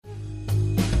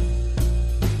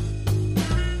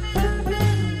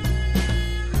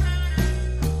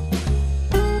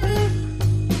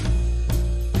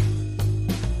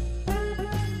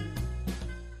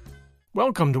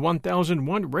Welcome to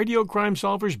 1001 Radio Crime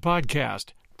Solvers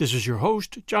Podcast. This is your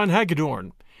host, John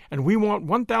Hagedorn, and we want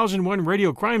 1001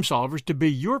 Radio Crime Solvers to be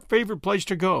your favorite place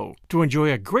to go to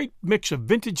enjoy a great mix of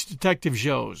vintage detective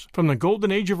shows from the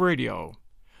golden age of radio.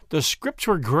 The scripts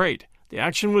were great, the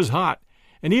action was hot,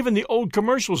 and even the old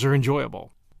commercials are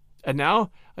enjoyable. And now,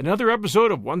 another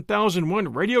episode of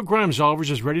 1001 Radio Crime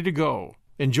Solvers is ready to go.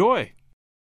 Enjoy!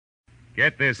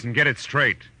 Get this and get it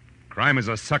straight. Crime is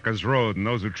a sucker's road, and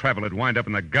those who travel it wind up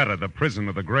in the gutter, the prison,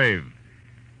 or the grave.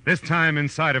 This time,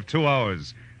 inside of 2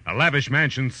 hours, a lavish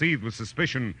mansion seethed with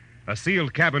suspicion, a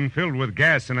sealed cabin filled with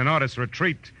gas, and an artist's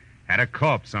retreat had a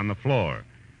corpse on the floor.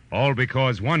 All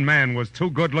because one man was too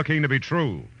good-looking to be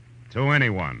true to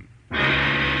anyone.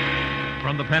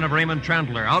 From the pen of Raymond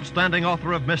Chandler, outstanding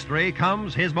author of mystery,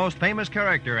 comes his most famous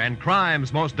character and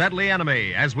crime's most deadly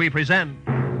enemy, as we present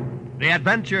The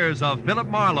Adventures of Philip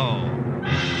Marlowe.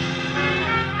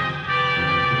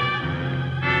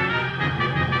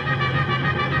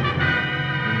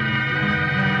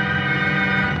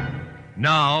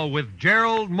 Now, with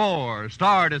Gerald Moore,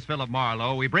 starred as Philip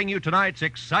Marlowe, we bring you tonight's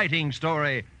exciting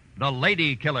story, The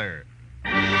Lady Killer.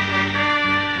 The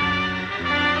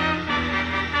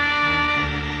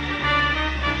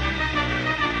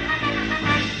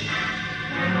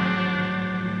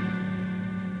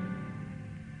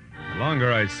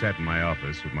longer I sat in my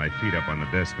office with my feet up on the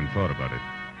desk and thought about it,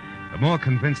 the more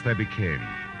convinced I became.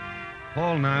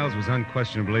 Paul Niles was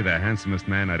unquestionably the handsomest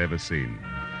man I'd ever seen.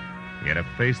 He had a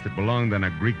face that belonged on a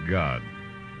Greek god,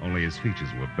 only his features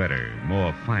were better,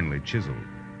 more finely chiseled.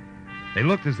 They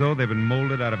looked as though they'd been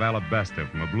molded out of alabaster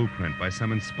from a blueprint by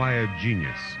some inspired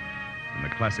genius. And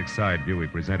the classic side view he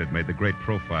presented made the great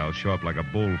profile show up like a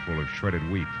bowl full of shredded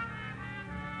wheat.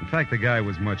 In fact, the guy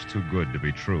was much too good to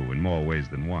be true in more ways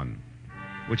than one,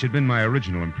 which had been my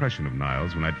original impression of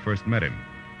Niles when I'd first met him,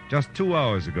 just 2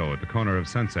 hours ago at the corner of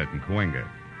Sunset and Cahuenga.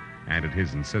 And at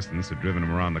his insistence, had driven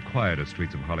him around the quieter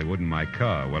streets of Hollywood in my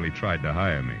car while he tried to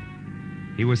hire me.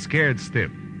 He was scared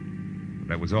stiff, but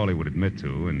that was all he would admit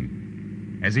to,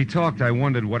 and as he talked, I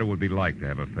wondered what it would be like to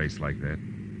have a face like that.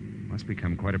 Must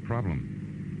become quite a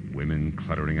problem. Women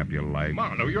cluttering up your life.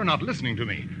 Marlowe, you're not listening to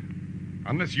me.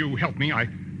 Unless you help me,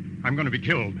 I'm going to be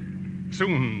killed.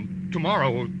 Soon,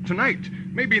 tomorrow, tonight,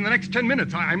 maybe in the next 10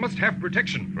 minutes. I must have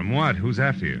protection. From what? Who's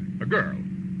after you? A girl.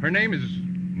 Her name is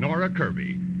Nora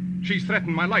Kirby. She's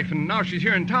threatened my life, and now she's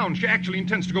here in town. She actually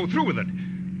intends to go through with it.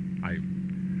 I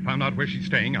found out where she's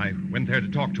staying. I went there to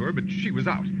talk to her, but she was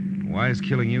out. Why is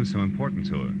killing you so important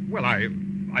to her? Well, I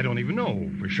don't even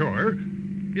know for sure.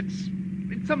 It's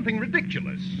something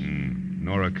ridiculous.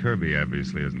 Nora Kirby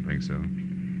obviously doesn't think so.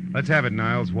 Let's have it,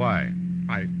 Niles. Why?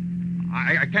 I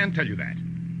can't tell you that.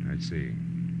 I see.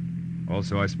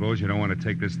 Also, I suppose you don't want to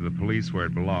take this to the police where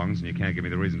it belongs, and you can't give me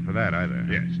the reason for that either.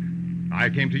 Yes. I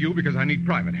came to you because I need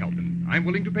private help, and I'm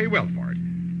willing to pay well for it.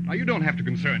 Now, you don't have to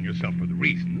concern yourself with the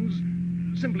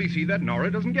reasons. Simply see that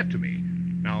Nora doesn't get to me.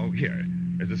 Now, here,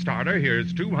 as a starter,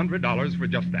 here's $200 for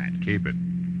just that. Keep it.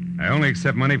 I only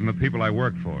accept money from the people I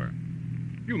work for.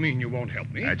 You mean you won't help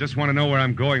me? I just want to know where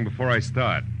I'm going before I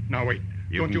start. Now, wait.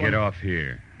 You can get off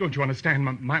here. Don't you understand?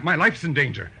 My life's in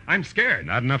danger. I'm scared.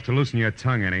 Not enough to loosen your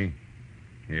tongue any.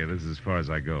 Here, this is as far as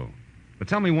I go. But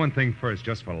tell me one thing first,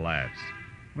 just for laughs.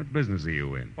 What business are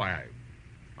you in? Why,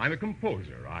 I'm a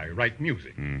composer. I write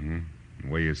music. Mm-hmm. The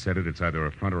way you said it, it's either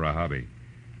a front or a hobby.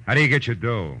 How do you get your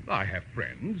dough? I have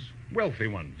friends, wealthy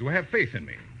ones, who have faith in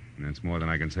me. And that's more than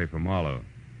I can say for Marlowe.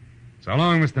 So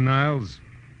long, Mr. Niles.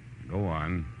 Go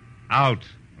on. Out.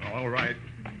 All right.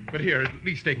 But here, at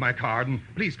least take my card, and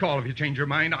please call if you change your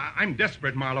mind. I'm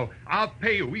desperate, Marlowe. I'll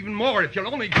pay you even more if you'll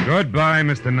only... Goodbye,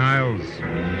 Mr. Niles.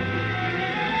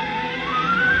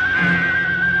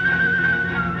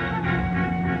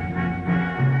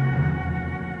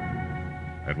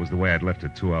 That was the way I'd left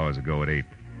it 2 hours ago at 8.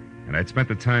 And I'd spent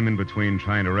the time in between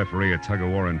trying to referee a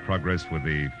tug-of-war in progress with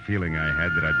the feeling I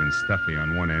had that I'd been stuffy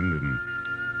on one end and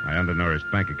my undernourished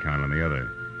bank account on the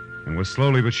other, and was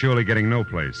slowly but surely getting no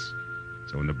place.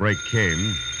 So when the break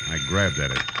came, I grabbed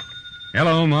at it.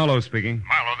 Hello, Marlowe speaking.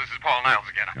 Marlowe, this is Paul Niles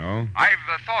again. Oh? I've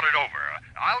thought it over.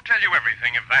 I'll tell you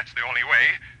everything if that's the only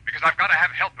way, because I've got to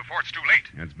have help before it's too late.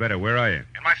 That's better. Where are you?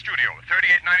 In my studio,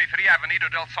 3893 Avenida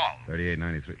del Sol.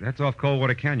 3893. That's off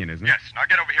Coldwater Canyon, isn't it? Yes. Now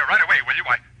get over here right away, will you?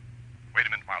 Wait a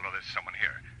minute, Marlowe. There's someone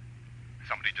here.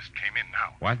 Somebody just came in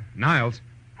now. What? Niles?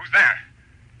 Who's there?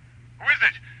 Who is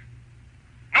it?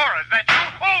 Nora, is that you?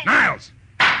 Oh! Niles!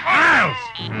 Niles!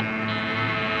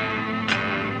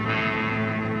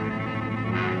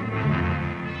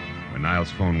 When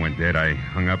Niles' phone went dead, I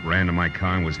hung up, ran to my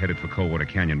car, and was headed for Coldwater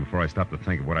Canyon before I stopped to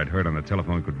think of what I'd heard on the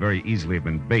telephone could very easily have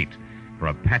been bait for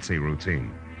a patsy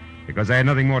routine. Because I had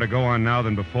nothing more to go on now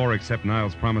than before except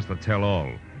Niles' promise to tell all.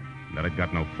 And that had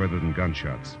got no further than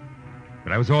gunshots.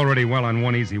 But I was already well on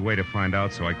one easy way to find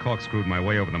out, so I corkscrewed my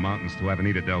way over the mountains to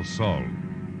Avenida del Sol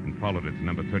and followed it to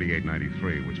number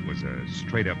 3893, which was a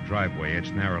straight-up driveway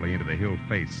etched narrowly into the hill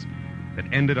face that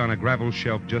ended on a gravel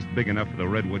shelf just big enough for the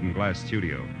redwood and glass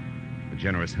studio, a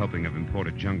generous helping of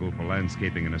imported jungle for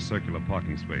landscaping in a circular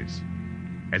parking space.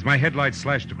 As my headlights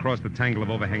slashed across the tangle of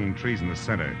overhanging trees in the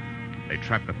center, they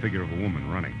trapped the figure of a woman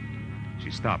running. She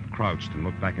stopped, crouched, and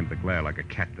looked back into the glare like a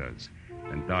cat does,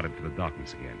 then darted for the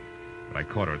darkness again. But I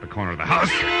caught her at the corner of the house.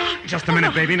 Just a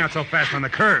minute, baby, not so fast on the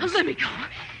curves. Let me go.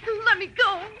 Let me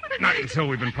go. Not until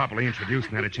we've been properly introduced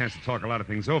and had a chance to talk a lot of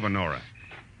things over, Nora.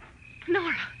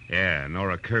 Nora. Yeah,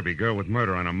 Nora Kirby, girl with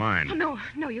murder on her mind. Oh,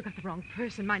 no, you got the wrong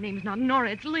person. My name's not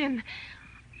Nora, it's Lynn.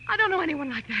 I don't know anyone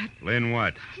like that. Lynn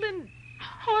what? Lynn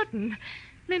Horton.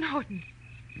 Lynn Horton.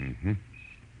 Mm-hmm.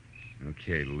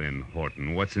 Okay, Lynn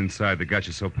Horton. What's inside that got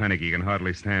you so panicky you can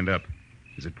hardly stand up?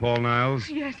 Is it Paul Niles?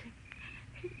 Yes.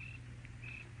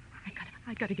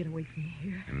 I gotta get away from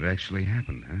here. And it actually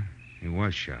happened, huh? He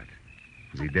was shot.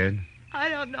 Is he dead? I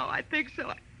don't know. I think so.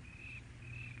 But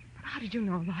how did you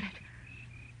know about it?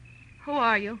 Who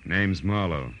are you? Name's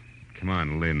Marlowe. Come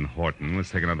on, Lynn Horton. Let's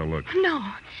take another look. No,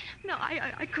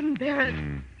 I couldn't bear it.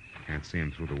 Can't see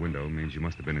him through the window. Means you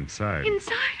must have been inside.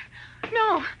 Inside?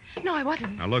 No, I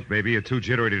wasn't. Now, look, baby, you're too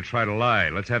jittery to try to lie.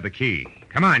 Let's have the key.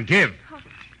 Come on, give.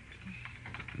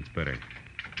 It's better.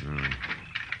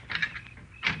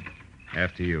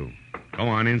 After you. Go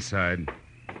on inside.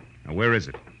 Now, where is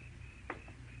it?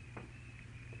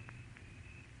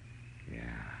 Yeah.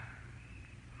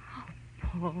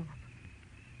 Paul.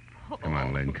 Come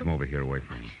on, Lynn. Come over here away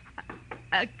from him.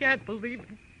 I can't believe it.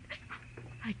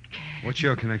 I can't. What's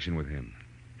your connection with him?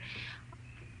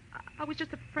 I was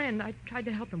just a friend. I tried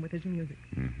to help him with his music.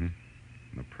 Mm-hmm.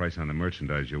 The price on the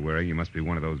merchandise you're wearing, you must be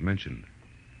one of those mentioned.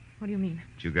 What do you mean?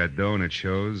 But you got dough and it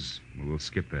shows. Well, we'll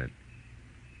skip that.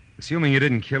 Assuming you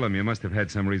didn't kill him, you must have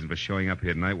had some reason for showing up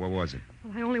here tonight. What was it?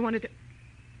 Well, I only wanted to...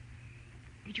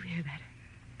 Did you hear that?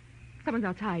 Someone's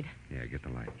outside. Yeah, get the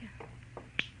light. Yeah.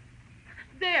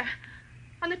 There.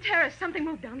 On the terrace. Something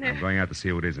moved down there. I'm going out to see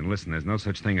who it is. And listen, there's no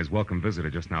such thing as welcome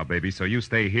visitor just now, baby, so you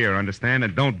stay here, understand?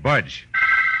 And don't budge.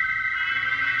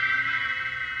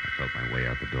 I felt my way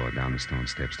out the door, down the stone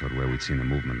steps toward where we'd seen the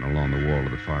movement, and along the wall to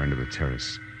the far end of the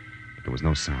terrace. But there was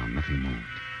no sound. Nothing moved.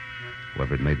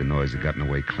 Whoever had made the noise had gotten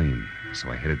away clean. So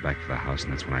I headed back for the house,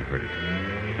 and that's when I heard it.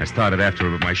 I started after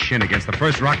it with my shin against the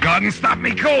first rock garden. Stop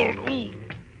me cold! Ooh.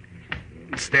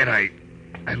 Instead, I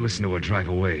listened to her drive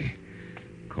away.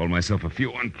 Called myself a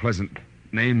few unpleasant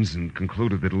names and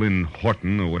concluded that Lynn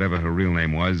Horton, or whatever her real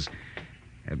name was,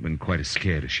 had been quite as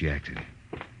scared as she acted.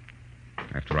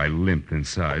 After I limped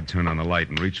inside, turned on the light,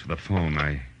 and reached for the phone,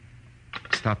 I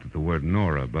stopped at the word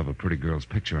Nora above a pretty girl's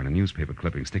picture on a newspaper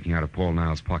clipping sticking out of Paul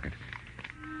Niles' pocket.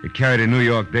 It carried a New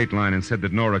York dateline and said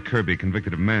that Nora Kirby,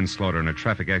 convicted of manslaughter in a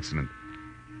traffic accident,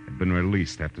 had been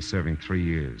released after serving 3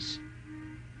 years.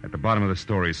 At the bottom of the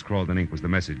story, scrawled in ink, was the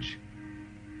message: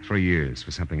 3 years for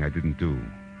something I didn't do,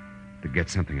 to get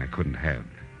something I couldn't have.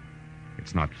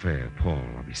 It's not fair, Paul.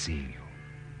 I'll be seeing you.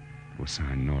 It was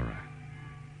signed Nora.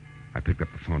 I picked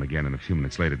up the phone again, and a few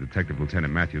minutes later, Detective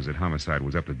Lieutenant Matthews at Homicide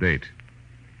was up to date.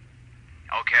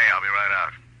 Okay, I'll be right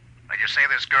out. Now, you say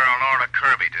this girl, Nora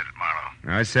Kirby, did it,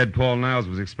 Marlowe? I said Paul Niles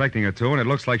was expecting her to, and it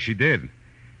looks like she did.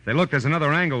 Say, look, there's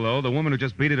another angle, though. The woman who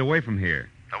just beat it away from here.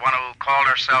 The one who called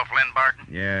herself Lynn Barton?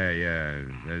 Yeah.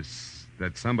 There's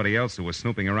that somebody else who was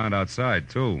snooping around outside,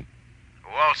 too.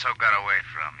 Who also got away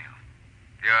from you.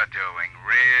 You're doing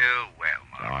real well,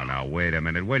 Marlowe. Oh, now, wait a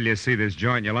minute. Wait till you see this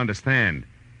joint, you'll understand.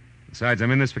 Besides,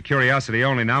 I'm in this for curiosity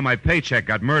only now. My paycheck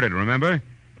got murdered, remember?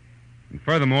 And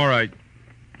furthermore, I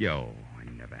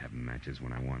never have matches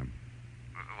when I want them.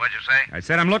 What'd you say? I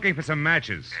said I'm looking for some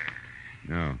matches.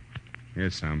 No.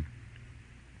 Here's some.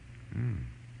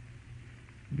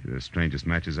 These are the strangest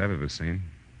matches I've ever seen.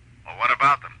 Well, what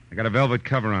about them? I got a velvet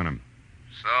cover on them.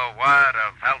 So what?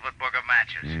 A velvet book of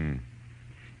matches?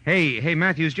 Hey,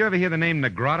 Matthews, did you ever hear the name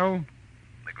Negrotto?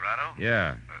 Negrotto?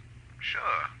 Yeah. Sure.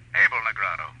 Abel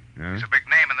Negrotto. Huh? He's a big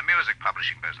name in the music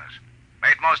publishing business.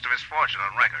 Made most of his fortune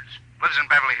on records. Lives in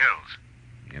Beverly Hills.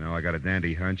 You know, I got a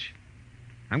dandy hunch.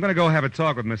 I'm going to go have a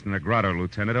talk with Mr. Negrotto,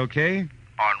 Lieutenant, okay?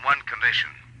 On one condition.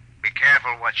 Be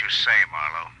careful what you say,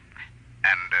 Marlowe.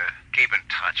 And keep in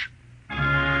touch.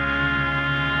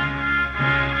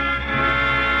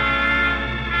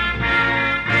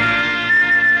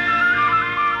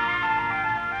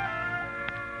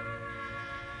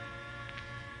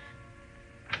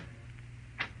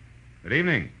 Good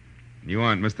evening. You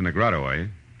aren't Mr. Negrado, are you?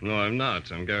 No, I'm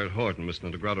not. I'm Garrett Horton.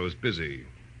 Mr. Negrado is busy.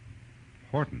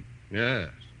 Horton? Yes.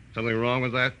 Something wrong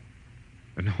with that?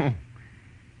 No.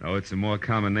 No, it's a more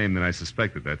common name than I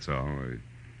suspected, that's all.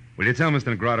 Will you tell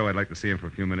Mr. Negrado I'd like to see him for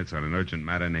a few minutes on an urgent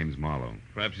matter named Marlowe?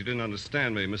 Perhaps you didn't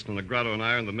understand me. Mr. Negrado and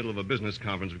I are in the middle of a business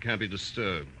conference. We can't be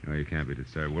disturbed. No, you can't be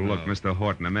disturbed. Well, No. look, Mr.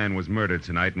 Horton, a man was murdered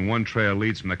tonight, and one trail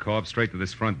leads from the co-op straight to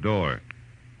this front door.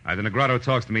 Either Negrado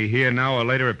talks to me here now or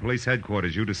later at police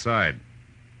headquarters. You decide.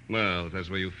 Well, if that's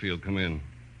where you feel, come in.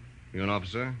 You an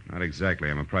officer? Not exactly.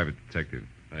 I'm a private detective.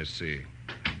 I see.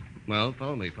 Well,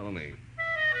 follow me.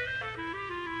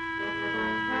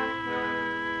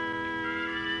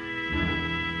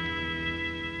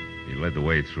 He led the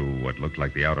way through what looked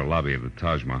like the outer lobby of the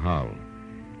Taj Mahal,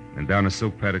 and down a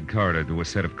silk-padded corridor to a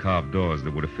set of carved doors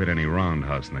that would have fit any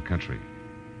roundhouse in the country.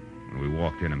 When we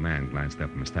walked in, a man glanced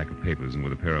up from a stack of papers and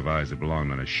with a pair of eyes that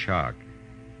belonged on a shark,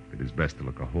 did his best to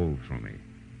look a hole through me.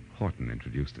 Horton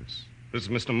introduced us. This is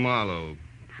Mr. Marlowe,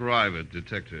 private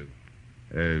detective.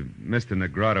 Mr.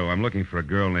 Negrado, I'm looking for a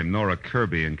girl named Nora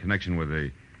Kirby in connection with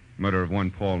the murder of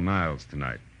one Paul Niles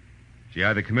tonight. She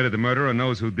either committed the murder or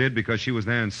knows who did because she was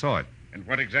there and saw it. And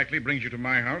what exactly brings you to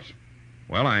my house?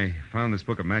 Well, I found this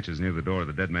book of matches near the door of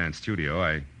the dead man's studio.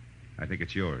 I think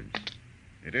it's yours.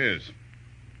 It is.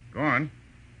 Go on.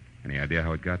 Any idea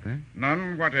how it got there?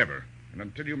 None whatever. And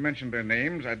until you mentioned their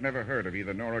names, I'd never heard of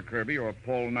either Nora Kirby or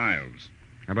Paul Niles.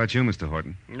 How about you, Mr.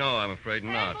 Horton? No, I'm afraid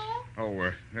not.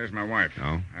 Oh, there's my wife.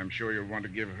 Oh? I'm sure you'll want to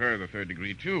give her the third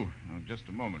degree, too. Just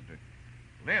a moment.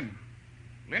 Lynn.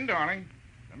 Lynn, darling.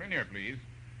 Come in here, please.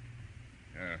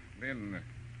 Lynn,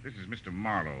 this is Mr.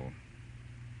 Marlowe.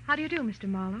 How do you do, Mr.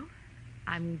 Marlowe?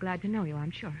 I'm glad to know you,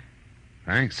 I'm sure.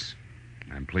 Thanks.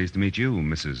 I'm pleased to meet you,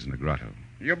 Mrs. Negrado.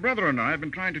 Your brother and I have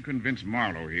been trying to convince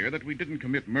Marlowe here that we didn't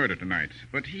commit murder tonight,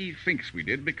 but he thinks we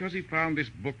did because he found this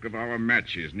book of our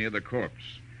matches near the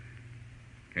corpse.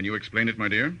 Can you explain it, my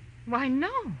dear? Why,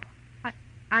 no.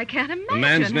 I can't imagine. The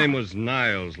man's name was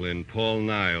Niles, Lynn. Paul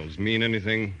Niles. Mean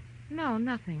anything? No,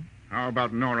 nothing. How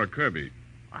about Nora Kirby?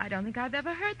 I don't think I've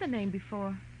ever heard the name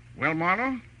before. Well,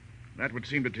 Marlowe, that would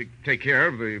seem to take care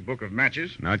of the book of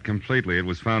matches. Not completely. It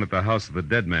was found at the house of the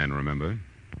dead man, remember?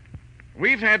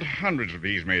 We've had hundreds of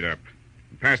these made up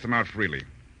and passed them out freely.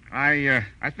 I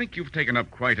think you've taken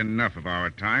up quite enough of our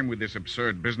time with this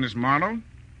absurd business, Marlowe.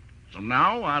 So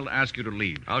now I'll ask you to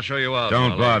leave. I'll show you out. Don't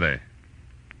Marlowe. bother.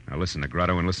 Now listen,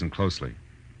 Negrado, and listen closely.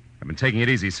 I've been taking it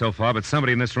easy so far, but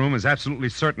somebody in this room is absolutely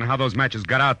certain how those matches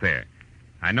got out there.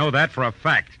 I know that for a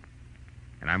fact.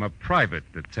 And I'm a private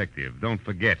detective, don't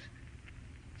forget.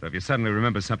 So if you suddenly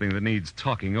remember something that needs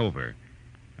talking over,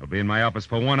 I'll be in my office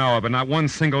for 1 hour, but not one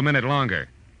single minute longer.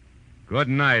 Good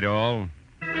night, all.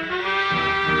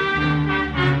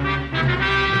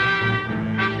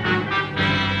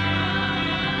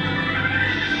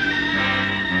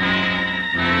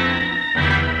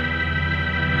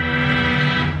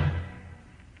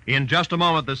 In just a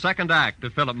moment, the second act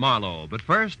of Philip Marlowe. But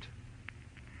first,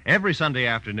 every Sunday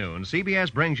afternoon,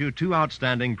 CBS brings you two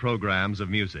outstanding programs of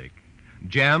music.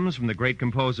 Gems from the great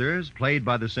composers, played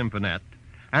by the Symphonette,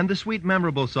 and the sweet,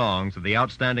 memorable songs of the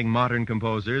outstanding modern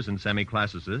composers and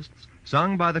semi-classicists,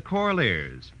 sung by the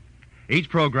Choraleers. Each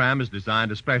program is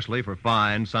designed especially for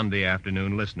fine Sunday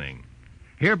afternoon listening.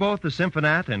 Hear both the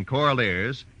Symphonette and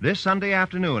Choraleers this Sunday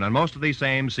afternoon on most of these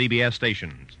same CBS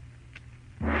stations.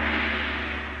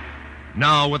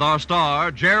 Now, with our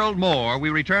star, Gerald Moore, we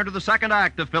return to the second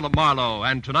act of Philip Marlowe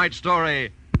and tonight's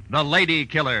story, The Lady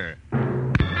Killer.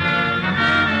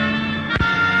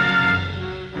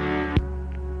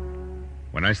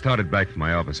 When I started back from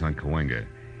my office on Cahuenga,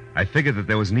 I figured that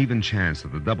there was an even chance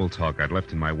that the double talk I'd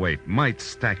left in my wake might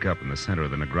stack up in the center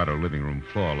of the Negrado living room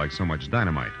floor like so much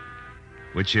dynamite,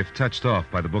 which, if touched off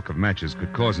by the book of matches,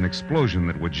 could cause an explosion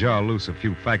that would jar loose a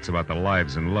few facts about the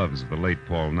lives and loves of the late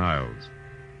Paul Niles.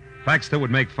 Facts that would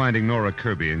make finding Nora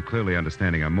Kirby and clearly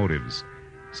understanding her motives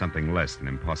something less than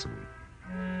impossible.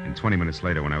 And 20 minutes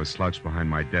later, when I was slouched behind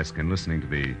my desk and listening to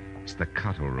the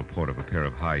staccato report of a pair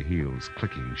of high heels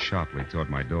clicking sharply toward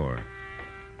my door,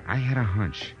 I had a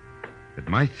hunch that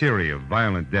my theory of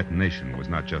violent detonation was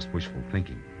not just wishful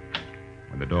thinking.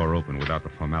 When the door opened without the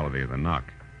formality of the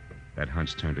knock, that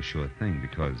hunch turned a sure thing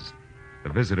because the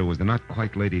visitor was the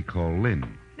not-quite lady called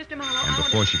Lynn. Mr. Marlowe, And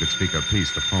before she could speak her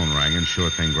piece, the phone rang, and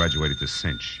sure thing graduated to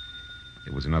cinch.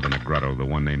 It was another Negrado, the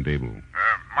one named Abel.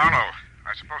 Marlowe,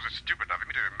 I suppose it's stupid of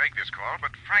me to make this call, but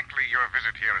frankly, your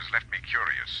visit here has left me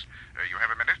curious. You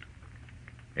have a minute?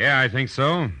 Yeah, I think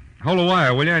so. Hold a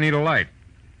wire, will you? I need a light.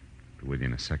 Be with you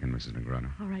in a second, Mrs.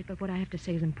 Negrado. All right, but what I have to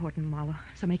say is important, Marlowe,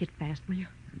 so make it fast, will you?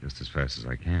 Just as fast as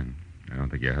I can. I don't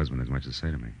think your husband has much to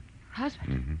say to me. Husband?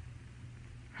 Mm-hmm.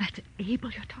 That's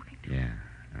Abel you're talking to? Yeah.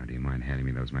 Now, do you mind handing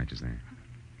me those matches there?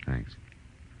 Thanks.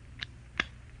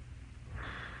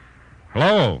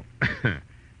 Hello.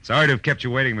 Sorry to have kept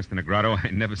you waiting, Mr. Negrado. I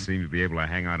never seem to be able to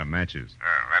hang on to matches.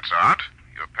 That's odd.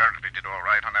 You apparently did all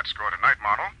right on that score tonight,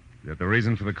 Marlowe. Is that the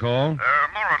reason for the call?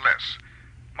 More or less.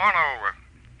 Marlowe,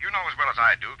 you know as well as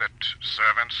I do that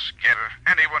servants, Kidder,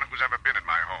 anyone who's ever been in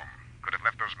my home could have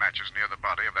left those matches near the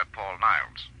body of that Paul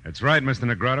Niles. That's right, Mr.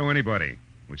 Negrado. Anybody.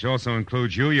 Which also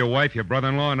includes you, your wife, your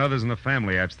brother-in-law, and others in the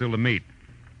family I've still to meet.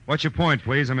 What's your point,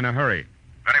 please? I'm in a hurry.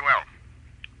 Very well.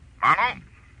 Marlowe,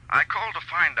 I called to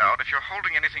find out if you're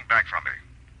holding anything back from me.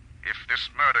 If this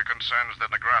murder concerns the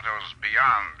Negratos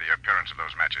beyond the appearance of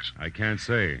those matches. I can't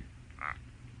say.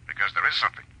 Because there is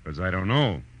something. Because I don't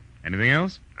know. Anything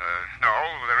else? No,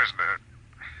 there isn't.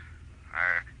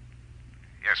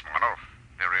 Yes, Marlowe,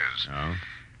 there is. Oh?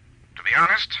 To be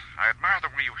honest, I admire the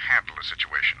way you handle the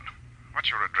situation. What's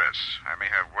your address? I may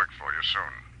have work for you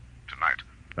soon. Tonight.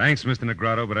 Thanks, Mr.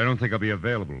 Negrado, but I don't think I'll be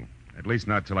available. At least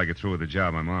not till I get through with the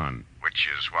job I'm on. Which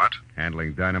is what?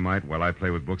 Handling dynamite while I play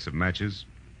with books of matches.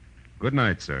 Good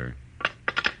night, sir.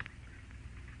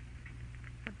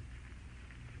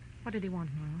 What did he want,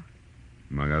 Marlowe?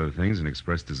 Among other things, an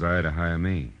express desire to hire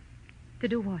me. To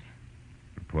do what?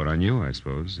 Report on you, I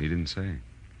suppose. He didn't say.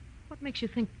 What makes you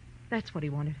think that's what he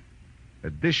wanted?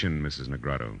 Addition, Mrs.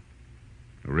 Negrado.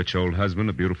 A rich old husband,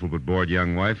 a beautiful but bored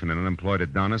young wife, and an unemployed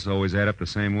Adonis always add up the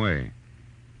same way.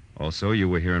 Also, you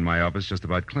were here in my office just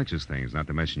about clinches things, not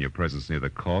to mention your presence near the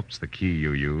corpse, the key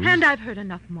you used. And I've heard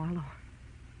enough, Marlowe.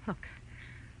 Look,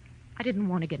 I didn't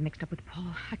want to get mixed up with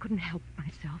Paul. I couldn't help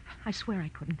myself. I swear I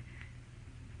couldn't.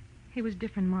 He was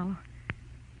different, Marlowe.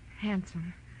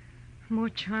 Handsome. More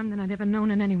charm than I'd ever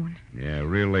known in anyone. Yeah,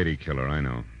 real lady killer, I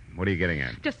know. What are you getting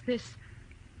at? Just this.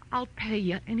 I'll pay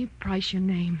you any price you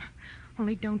name.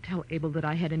 Only don't tell Abel that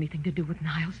I had anything to do with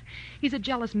Niles. He's a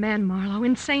jealous man, Marlowe.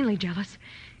 Insanely jealous.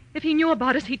 If he knew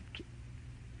about us, he'd...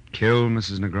 Kill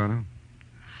Mrs. Negrado?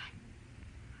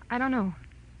 I don't know.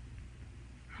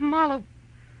 Marlowe,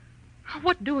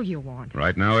 what do you want?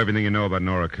 Right now, everything you know about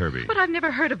Nora Kirby. But I've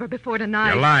never heard of her before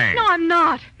tonight. You're lying. No, I'm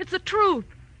not. It's the truth.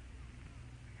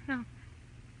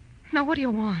 Now, what do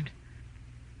you want?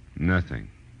 Nothing.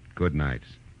 Good night.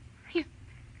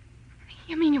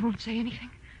 You mean you won't say anything?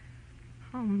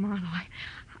 Oh, Marlowe,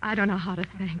 I don't know how to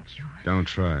thank you. Don't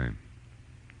try.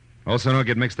 Also, don't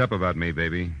get mixed up about me,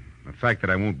 baby. The fact that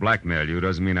I won't blackmail you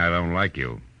doesn't mean I don't like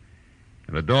you.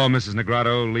 And the door, Mrs.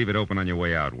 Negrado, leave it open on your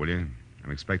way out, will you?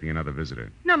 I'm expecting another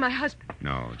visitor. No, my husband.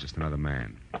 No, just another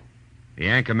man. The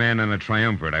anchor man on a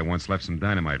triumvirate I once left some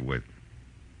dynamite with.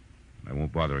 I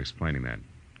won't bother explaining that.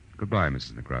 Goodbye,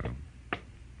 Mrs. Negrado.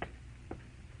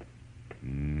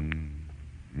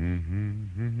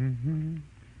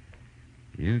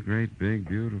 You great, big,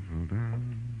 beautiful doll.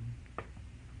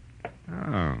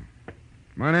 Oh.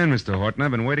 Come on in, Mr. Horton.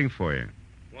 I've been waiting for you.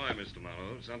 Why, Mr.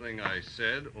 Marlowe? Something I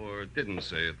said or didn't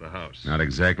say at the house? Not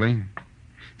exactly.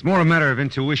 It's more a matter of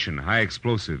intuition, high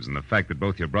explosives, and the fact that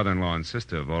both your brother-in-law and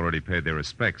sister have already paid their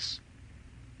respects.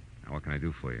 Now, what can I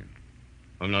do for you?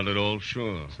 I'm not at all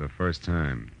sure. It's the first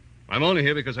time. I'm only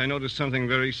here because I noticed something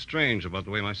very strange about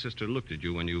the way my sister looked at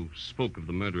you when you spoke of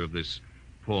the murder of this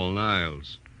Paul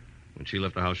Niles. When she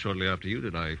left the house shortly after you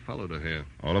did, I followed her here.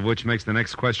 All of which makes the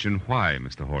next question, why,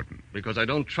 Mr. Horton? Because I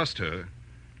don't trust her.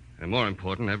 And more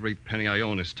important, every penny I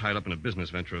own is tied up in a business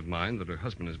venture of mine that her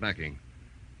husband is backing.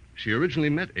 She originally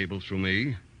met Abel through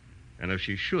me, and if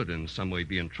she should in some way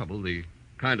be in trouble, the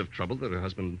kind of trouble that her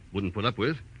husband wouldn't put up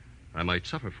with, I might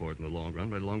suffer for it in the long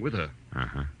run right along with her.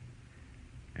 Uh-huh.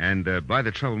 And by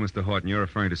the trouble, Mr. Horton, you're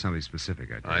referring to something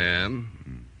specific, I think. I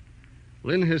am.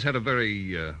 Lynn has had a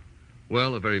very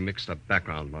mixed-up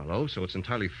background, Marlowe, so it's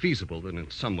entirely feasible that in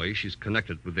some way she's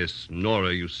connected with this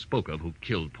Nora you spoke of who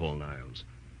killed Paul Niles.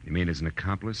 You mean as an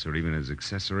accomplice or even as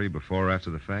accessory before or after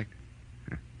the fact?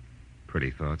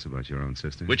 Pretty thoughts about your own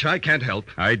sister. Which I can't help.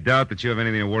 I doubt that you have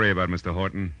anything to worry about, Mr.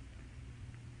 Horton.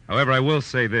 However, I will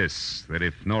say this, that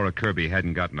if Nora Kirby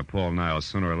hadn't gotten to Paul Niles,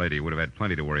 sooner or later you would have had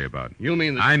plenty to worry about. You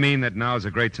mean that... I mean that now is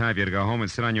a great time for you to go home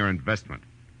and sit on your investment.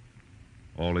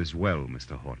 All is well,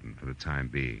 Mr. Horton, for the time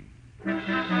being.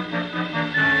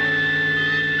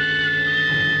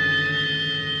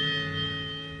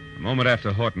 A moment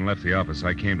after Horton left the office,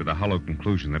 I came to the hollow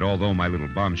conclusion that although my little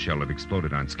bombshell had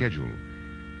exploded on schedule,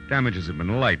 damages had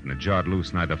been light and had jarred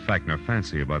loose neither fact nor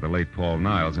fancy about the late Paul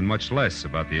Niles, and much less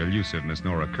about the elusive Miss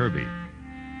Nora Kirby.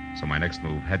 So my next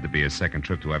move had to be a second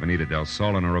trip to Avenida del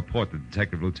Sol and a report to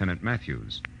Detective Lieutenant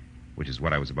Matthews, which is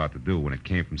what I was about to do when it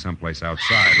came from someplace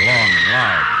outside, long and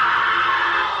loud.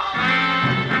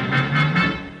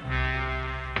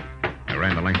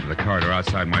 the length of the corridor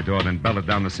outside my door, then belted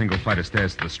down the single flight of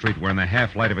stairs to the street where, in the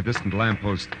half-light of a distant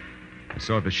lamppost, I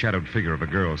saw the shadowed figure of a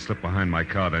girl slip behind my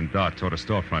car, then dart toward a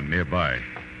storefront nearby.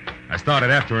 I started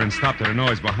after her and stopped at a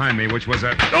noise behind me, which was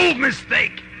a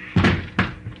mistake!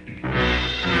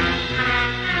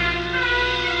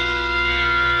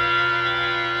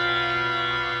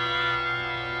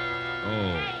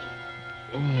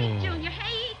 Hey, Junior,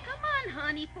 hey, come on,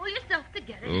 honey. Pull yourself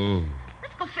together. Oh.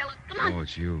 Let's go, fella. Come on. Oh,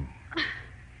 it's you.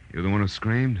 You're the one who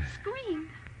screamed? Screamed?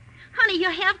 Honey, you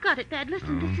have got it bad.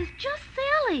 Listen, this is just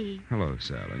Sally. Hello,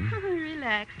 Sally.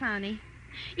 Relax, honey.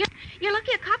 You're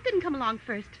lucky a cop didn't come along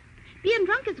first. Being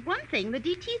drunk is one thing. The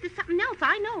DTs is something else,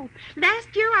 I know.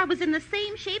 Last year I was in the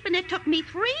same shape, and it took me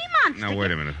 3 months Now,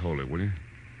 wait a minute. Hold it, will you?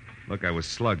 Look, I was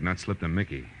slugged, not slipped a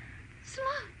Mickey.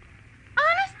 Slugged?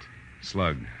 Honest?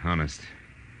 Slugged, honest.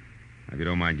 If you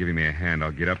don't mind giving me a hand,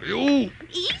 I'll get up. Ooh!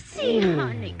 Easy,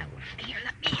 honey. Oh, here,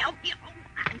 let me help you. Oh,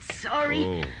 I'm sorry.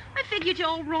 Oh. I figured you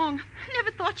all wrong.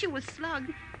 Never thought you was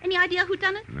slugged. Any idea who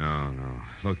done it? No.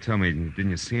 Look, tell me,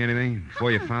 didn't you see anything?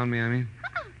 Before you found me, I mean?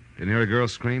 Didn't hear a girl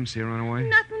scream, see her run away?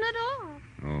 Nothing at all.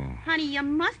 Oh. Honey, you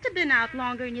must have been out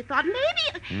longer than you thought.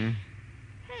 Maybe...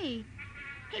 Hey,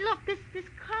 look, this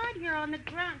card here on the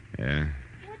ground. Yeah?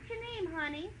 What's your name,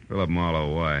 honey? Philip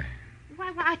Marlowe, why?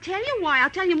 Why, I tell you why. I'll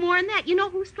tell you more than that. You know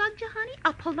who slugged you, honey?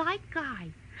 A polite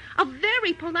guy. A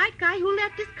very polite guy who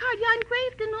left his card. Yeah,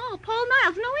 engraved and all. Paul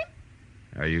Niles. Know him?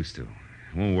 I used to.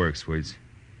 It won't work, Sweets.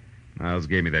 Niles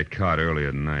gave me that card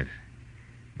earlier tonight.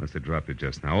 Must have dropped it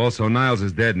just now. Also, Niles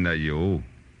is dead and you.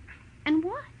 And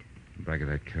what? The back of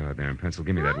that card there in pencil.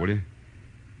 Give me that, will you?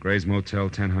 Gray's Motel,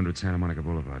 1000 Santa Monica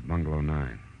Boulevard, Bungalow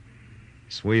 9.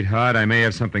 Sweetheart, I may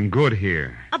have something good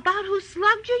here. About who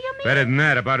slugged you, you mean? Better than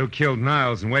that, about who killed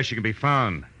Niles and where she can be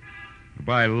found.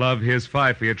 Goodbye, love. Here's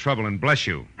 5 for your trouble, and bless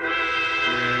you.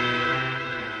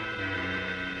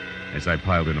 As I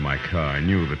piled into my car, I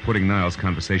knew that putting Niles'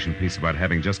 conversation piece about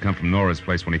having just come from Nora's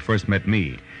place when he first met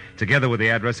me, together with the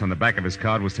address on the back of his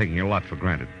card, was taking a lot for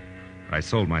granted. But I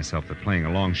sold myself that playing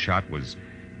a long shot was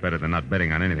better than not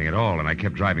betting on anything at all, and I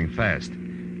kept driving fast.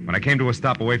 When I came to a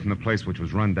stop away from the place, which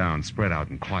was run down, spread out,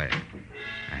 and quiet,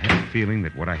 I had a feeling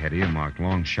that what I had earmarked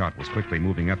long shot was quickly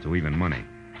moving up to even money.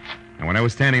 And when I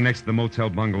was standing next to the motel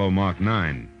bungalow marked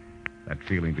 9, that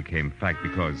feeling became fact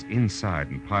because inside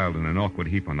and piled in an awkward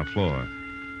heap on the floor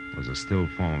was a still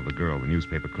form of the girl the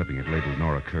newspaper clipping had labeled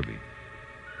Nora Kirby.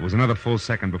 It was another full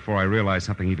second before I realized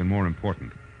something even more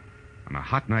important. On a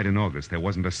hot night in August, there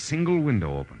wasn't a single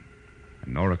window open.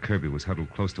 And Nora Kirby was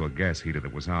huddled close to a gas heater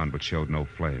that was on but showed no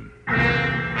flame.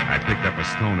 I picked up a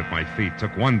stone at my feet,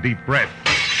 took one deep breath,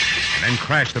 then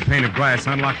crashed the pane of glass,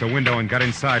 unlocked the window, and got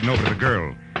inside and over to the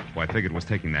girl, who I figured was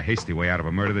taking the hasty way out of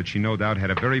a murder that she no doubt had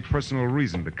a very personal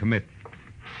reason to commit.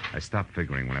 I stopped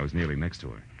figuring when I was nearly next to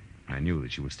her. I knew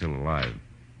that she was still alive,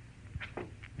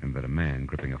 and that a man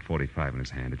gripping a .45 in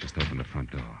his hand had just opened the front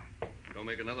door. Don't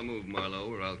make another move,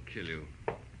 Marlowe, or I'll kill you.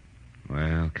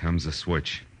 Well, comes the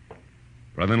switch.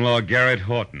 Brother-in-law Garrett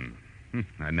Horton.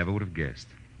 I never would have guessed.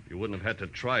 You wouldn't have had to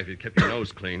try if you'd kept your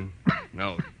nose clean.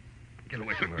 Now, get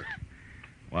away from her.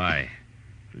 Why?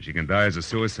 So she can die as a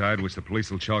suicide, which the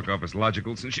police will chalk off as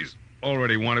logical, since she's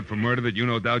already wanted for murder that you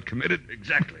no doubt committed?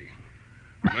 Exactly.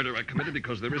 Murder I committed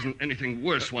because there isn't anything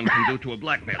worse one can do to a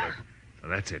blackmailer. So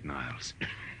that's it, Niles.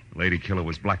 The lady killer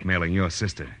was blackmailing your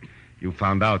sister. You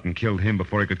found out and killed him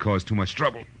before he could cause too much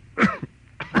trouble.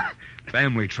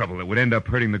 Family trouble that would end up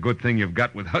hurting the good thing you've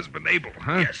got with husband Abel,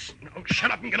 huh? Yes. Now, shut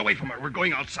up and get away from her. We're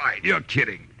going outside. You're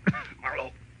kidding.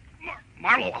 Marlowe.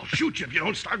 Marlowe, I'll shoot you if you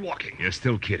don't start walking. You're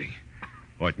still kidding.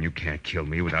 Horton, you can't kill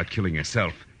me without killing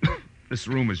yourself. This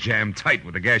room is jammed tight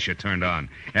with the gas you turned on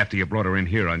after you brought her in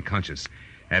here unconscious.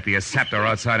 After you sapped her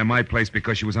outside of my place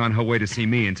because she was on her way to see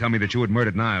me and tell me that you had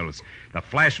murdered Niles. The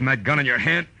flash from that gun in your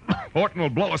hand, Horton will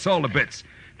blow us all to bits.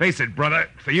 Face it, brother.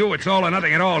 For you, it's all or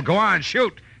nothing at all. Go on,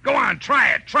 shoot. Go on,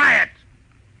 try it. Try it.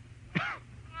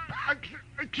 I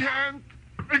can't.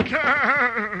 I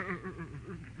can't.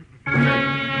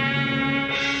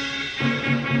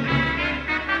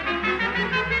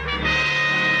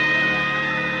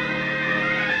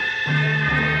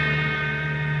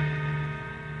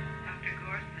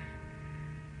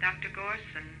 Dr.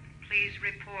 Gorson, please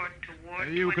report to Ward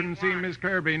 21. You can see Miss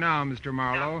Kirby now, Mr.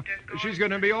 Marlowe. She's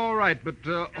going to be all right, but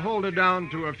hold her down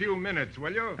to a few minutes,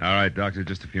 will you? All right, Doctor,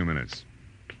 just a few minutes.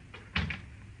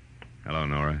 Hello,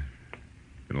 Nora.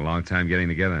 Been a long time getting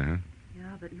together, huh?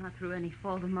 Yeah, but not through any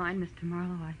fault of mine, Mr.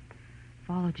 Marlowe. I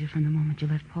followed you from the moment you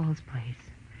left Paul's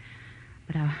place.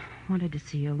 But I wanted to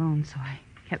see you alone, so I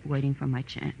kept waiting for my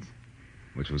chance.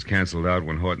 Which was canceled out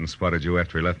when Horton spotted you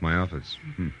after he left my office.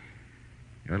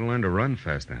 You're You ought to learn to run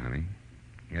faster, honey.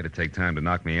 You had to take time to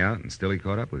knock me out, and still he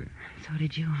caught up with you. So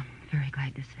did you, I'm very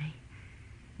glad to say.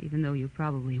 Even though you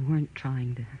probably weren't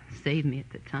trying to save me at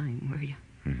the time, were you?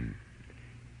 Mm-hmm.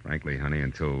 Frankly, honey,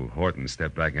 until Horton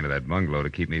stepped back into that bungalow to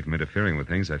keep me from interfering with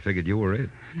things, I figured you were it.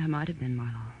 That might have been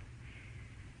Marlowe.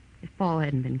 If Paul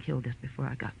hadn't been killed just before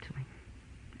I got to him,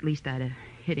 at least I'd have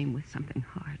hit him with something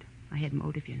hard. I had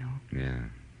motive, you know. Yeah,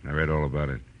 I read all about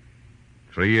it.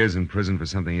 3 years in prison for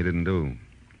something he didn't do.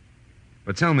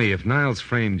 But tell me, if Niles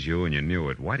framed you and you knew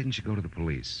it, why didn't you go to the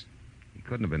police? He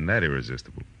couldn't have been that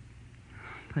irresistible.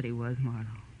 But he was, Marlowe.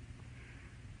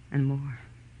 And more.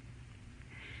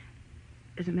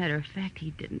 As a matter of fact, he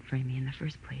didn't frame me in the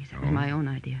first place. It was my own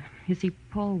idea. You see,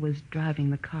 Paul was driving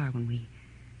the car when we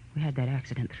had that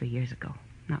accident 3 years ago.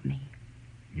 Not me.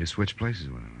 You switched places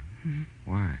with him?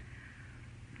 Mm-hmm. Why?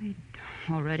 He'd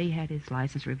already had his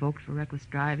license revoked for reckless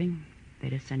driving.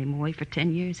 They'd have sent him away for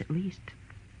 10 years at least,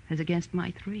 as against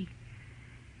my 3.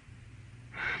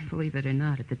 Believe it or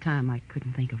not, at the time, I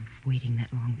couldn't think of waiting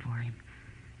that long for him.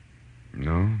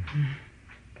 No?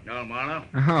 No, Marlowe?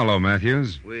 Hello,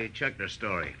 Matthews. We checked her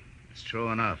story. It's true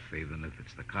enough, even if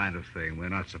it's the kind of thing we're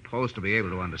not supposed to be able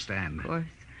to understand. Of course.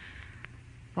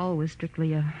 Paul was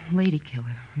strictly a lady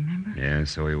killer, remember? Yeah,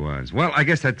 so he was. Well, I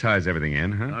guess that ties everything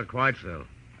in, huh? Not quite, Phil.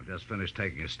 I've just finished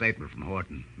taking a statement from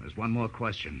Horton. There's one more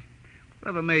question.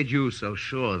 Whatever made you so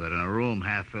sure that in a room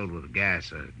half filled with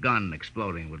gas, a gun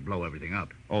exploding would blow everything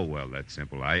up? Oh, well, that's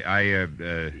simple.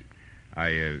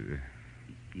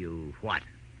 You what?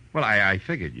 Well, I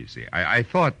figured, you see. I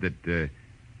thought that,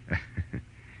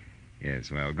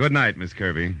 Yes, well, good night, Miss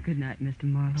Kirby. Good night, Mr.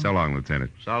 Marlowe. So long,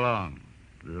 Lieutenant. So long.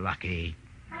 Lucky.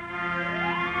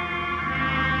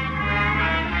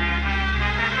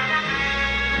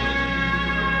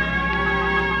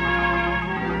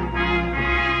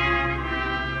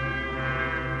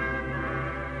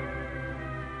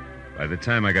 By the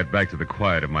time I got back to the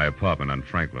quiet of my apartment on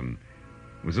Franklin,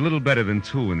 it was a little better than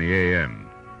 2 in the a.m.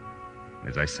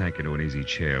 As I sank into an easy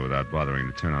chair without bothering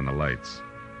to turn on the lights,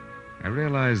 I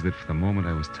realized that for the moment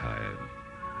I was tired.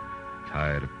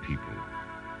 Tired of people.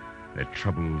 Their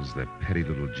troubles, their petty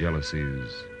little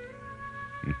jealousies.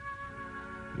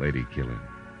 Lady killer.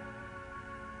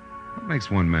 What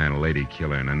makes one man a lady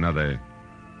killer and another...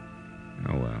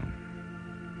 Oh, well.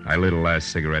 I lit a last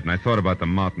cigarette, and I thought about the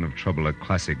mountain of trouble a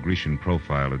classic Grecian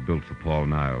profile had built for Paul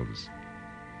Niles.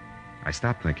 I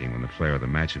stopped thinking when the flare of the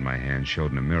match in my hand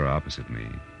showed in a mirror opposite me.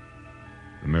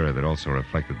 The mirror that also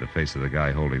reflected the face of the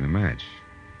guy holding the match.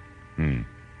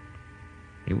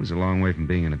 He was a long way from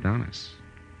being an Adonis.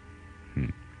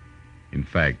 In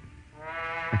fact,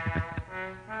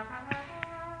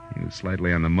 he was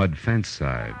slightly on the mud fence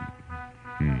side.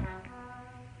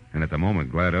 And at the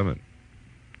moment, glad of it.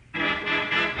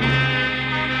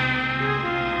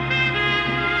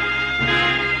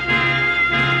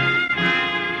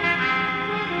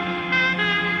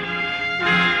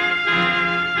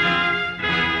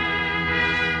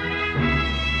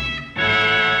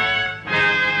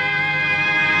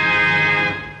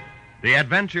 The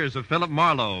Adventures of Philip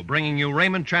Marlowe, bringing you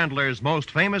Raymond Chandler's most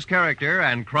famous character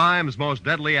and crime's most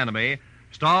deadly enemy,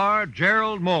 star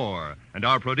Gerald Moore, and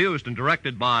are produced and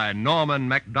directed by Norman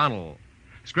MacDonald.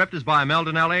 Script is by Mel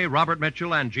Donnelly, Robert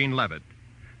Mitchell, and Gene Levitt.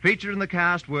 Featured in the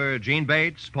cast were Gene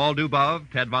Bates, Paul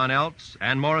Dubov, Ted Von Eltz,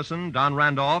 Ann Morrison, Don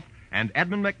Randolph, and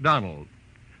Edmund MacDonald.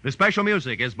 The special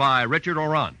music is by Richard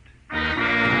Orant.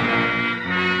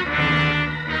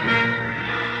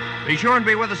 Be sure and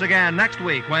be with us again next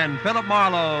week when Philip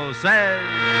Marlowe says...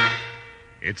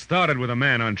 It started with a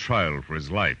man on trial for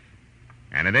his life,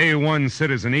 and an A1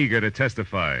 citizen eager to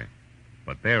testify.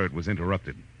 But there it was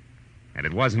interrupted. And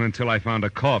it wasn't until I found a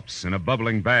corpse in a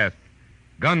bubbling bath,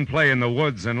 gunplay in the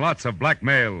woods, and lots of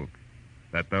blackmail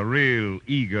that the real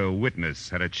eager witness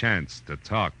had a chance to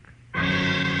talk.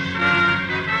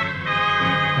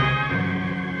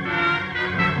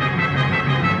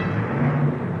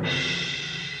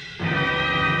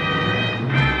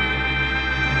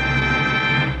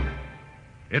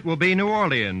 It will be New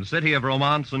Orleans, city of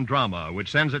romance and drama,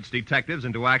 which sends its detectives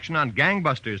into action on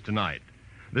gangbusters tonight.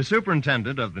 The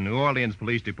superintendent of the New Orleans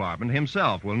Police Department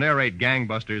himself will narrate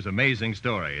Gangbusters' amazing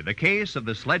story, The Case of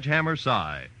the Sledgehammer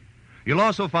Sigh. You'll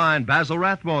also find Basil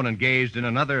Rathbone engaged in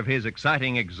another of his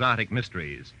exciting exotic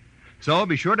mysteries. So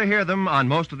be sure to hear them on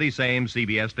most of these same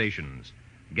CBS stations.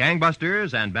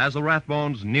 Gangbusters and Basil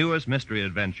Rathbone's newest mystery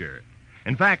adventure.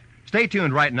 In fact, stay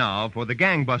tuned right now for the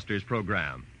Gangbusters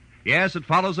program. Yes, it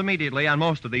follows immediately on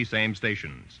most of these same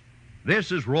stations.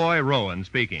 This is Roy Rowan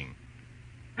speaking.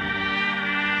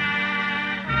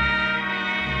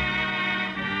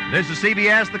 This is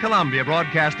CBS, the Columbia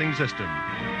Broadcasting System.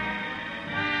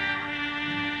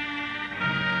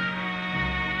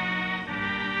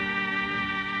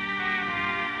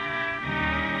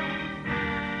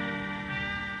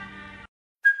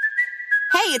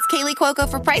 it's Kaylee Cuoco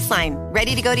for Priceline.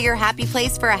 Ready to go to your happy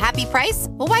place for a happy price?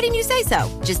 Well, why didn't you say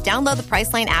so? Just download the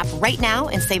Priceline app right now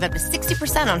and save up to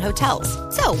 60% on hotels.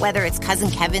 So whether it's Cousin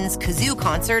Kevin's Kazoo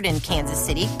Concert in Kansas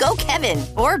City, go Kevin,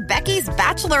 or Becky's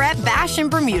Bachelorette Bash in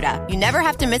Bermuda, you never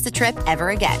have to miss a trip ever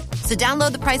again. So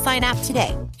download the Priceline app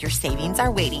today. Your savings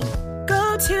are waiting.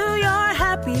 Go to your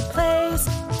happy place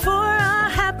for a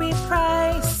happy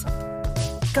price.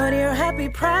 Go to your happy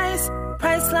price,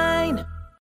 Priceline.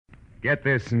 Get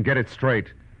this and get it straight.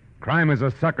 Crime is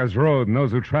a sucker's road, and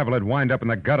those who travel it wind up in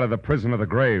the gutter, the prison, or the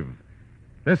grave.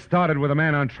 This started with a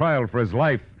man on trial for his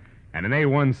life and an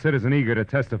A1 citizen eager to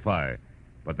testify.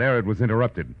 But there it was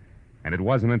interrupted. And it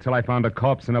wasn't until I found a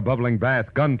corpse in a bubbling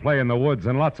bath, gunplay in the woods,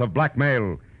 and lots of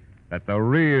blackmail that the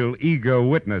real eager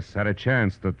witness had a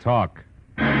chance to talk.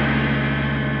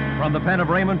 From the pen of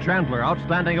Raymond Chandler,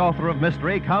 outstanding author of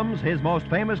mystery, comes his most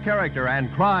famous character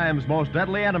and crime's most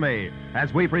deadly enemy,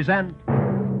 as we present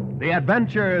The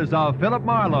Adventures of Philip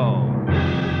Marlowe.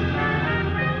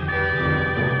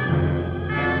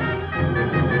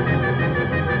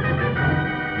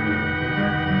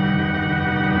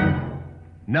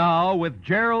 Now, with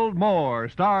Gerald Moore,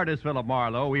 starred as Philip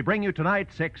Marlowe, we bring you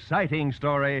tonight's exciting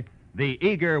story, The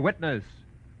Eager Witness.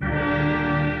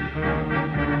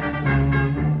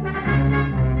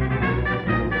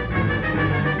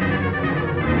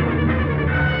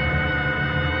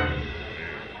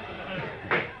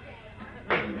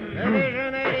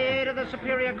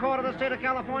 Superior Court of the State of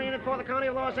California and for the County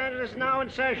of Los Angeles now in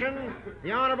session.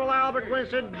 The Honorable Albert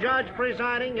Winston, judge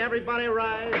presiding. Everybody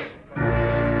rise.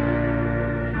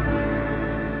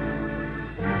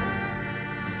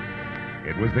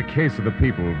 It was the case of the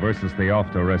people versus the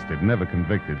oft-arrested, never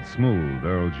convicted, smooth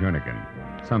Earl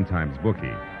Jernigan, sometimes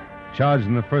bookie, charged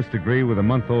in the first degree with a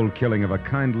month-old killing of a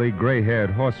kindly,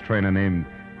 gray-haired horse trainer named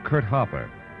Kurt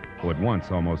Harper, who had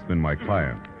once almost been my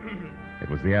client. It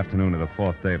was the afternoon of the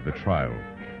fourth day of the trial,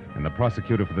 and the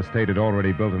prosecutor for the state had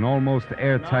already built an almost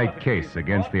airtight case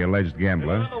against the alleged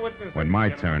gambler when my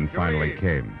turn finally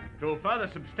came. To further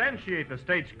substantiate the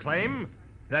state's claim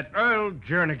that Earl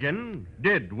Jernigan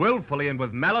did willfully and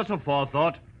with malice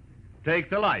aforethought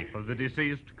take the life of the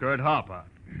deceased Kurt Harper.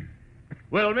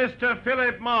 Will Mr.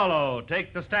 Philip Marlowe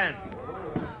take the stand?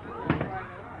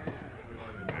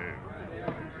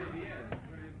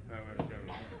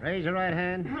 Raise your right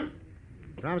hand.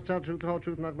 Promise to tell the truth, the whole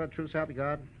truth, nothing but the truth, so help you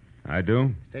God. I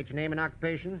do. State your name and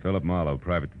occupation. Philip Marlowe,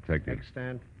 private detective. Take a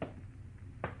stand.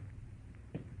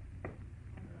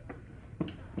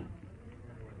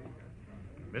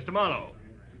 Mr. Marlowe,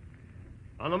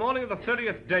 on the morning of the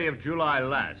 30th day of July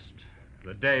last,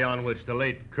 the day on which the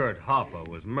late Kurt Harper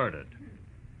was murdered,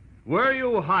 were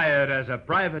you hired as a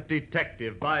private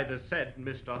detective by the said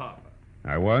Mr. Harper?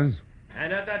 I was.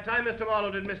 And at that time, Mr. Marlowe,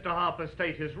 did Mr. Harper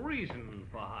state his reason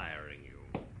for hiring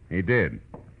you? He did.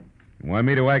 He wanted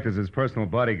me to act as his personal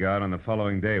bodyguard on the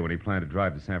following day when he planned to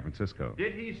drive to San Francisco.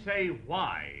 Did he say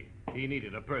why he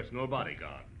needed a personal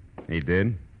bodyguard? He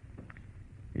did.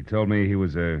 He told me he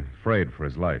was afraid for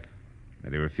his life,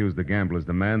 that he refused the gambler's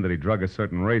demand that he drug a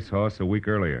certain racehorse a week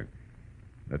earlier,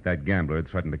 that gambler had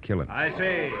threatened to kill him. I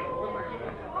see.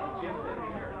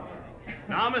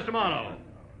 Now, Mr. Marlowe,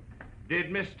 did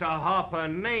Mr. Harper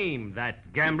name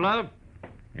that gambler?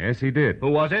 Yes, he did.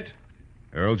 Who was it?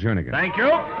 Earl Jernigan. Thank you.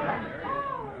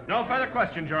 No further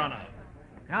questions, Your Honor.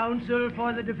 Counsel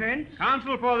for the defense?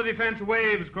 Counsel for the defense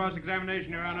waives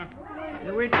cross-examination, Your Honor.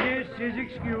 The witness is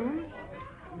excused.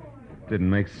 Didn't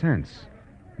make sense.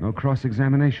 No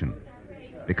cross-examination.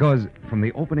 Because from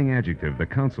the opening adjective, the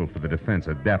counsel for the defense,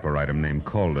 a dapper item named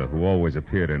Calder, who always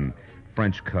appeared in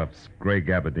French cuffs, gray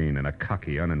gabardine, and a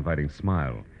cocky, uninviting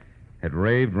smile, had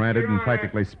raved, ranted, and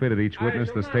practically spit at each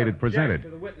witness the state had presented.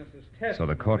 So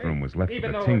the courtroom was left with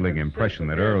a tingling impression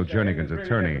that Earl Jernigan's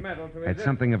attorney had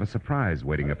something of a surprise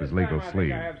waiting up his legal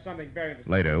sleeve.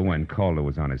 Later, when Calder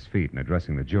was on his feet and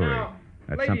addressing the jury,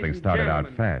 that something started out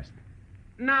fast.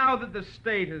 Now that the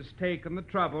state has taken the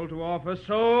trouble to offer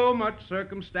so much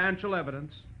circumstantial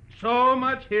evidence, so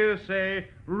much hearsay,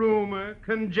 rumor,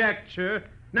 conjecture,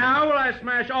 now will I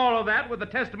smash all of that with the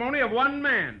testimony of one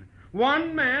man.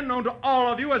 One man known to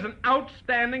all of you as an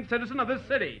outstanding citizen of this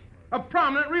city. A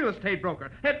prominent real estate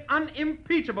broker. An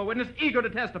unimpeachable witness eager to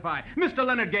testify. Mr.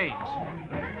 Leonard Gaines.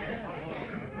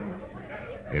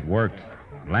 It worked.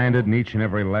 Landed in each and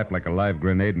every lap like a live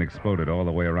grenade and exploded all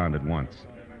the way around at once.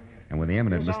 And when the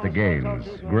eminent Mr. Gaines,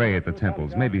 gray at the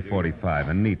temples, maybe 45,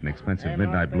 and neat and expensive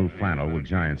midnight blue flannel with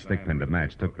giant stick pin to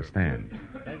match, took the stand,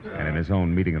 and in his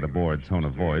own meeting of the board tone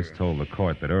of voice told the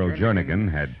court that Earl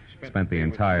Jernigan had spent the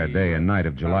entire day and night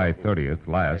of July 30th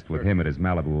last with him at his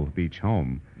Malibu Beach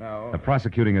home. The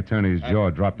prosecuting attorney's jaw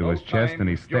dropped to his chest, and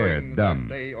he stared, dumb.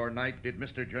 That day or night did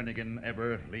Mr. Jernigan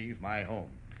ever leave my home.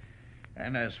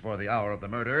 And as for the hour of the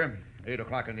murder, 8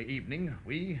 o'clock in the evening,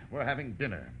 we were having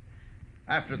dinner.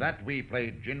 After that, we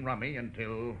played gin rummy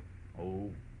until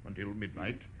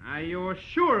midnight. Are you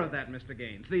sure of that, Mr.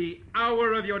 Gaines? The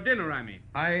hour of your dinner, I mean.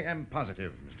 I am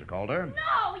positive, Mr. Calder.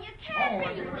 No, you can't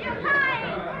be. You're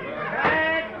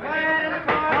lying. Quiet in the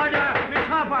court. Order, Miss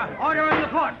Harper. Order in the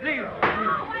court, please. No,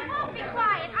 I won't be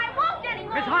quiet. I won't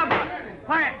anymore. Miss Harper.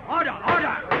 Quiet. Order.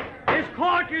 This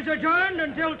court is adjourned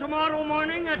until tomorrow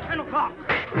morning at 10 o'clock.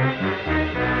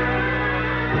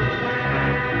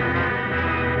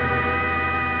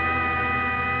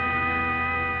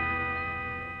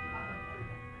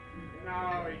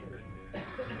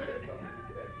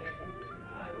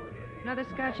 Another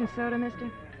scotch and soda, mister?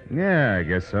 Yeah, I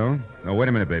guess so. Oh, wait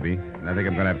a minute, baby. I think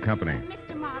I'm going to have company.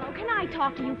 Mr. Marlowe, can I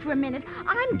talk to you for a minute?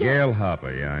 I'm Gail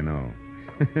Harper, yeah, I know.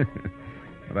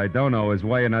 What I don't know is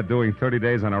why you're not doing 30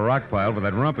 days on a rock pile for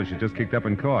that rumpus you just kicked up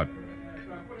in court.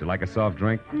 Would you like a soft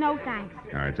drink? No, thanks.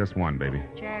 All right, just one, baby.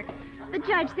 Jack. The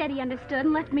judge said he understood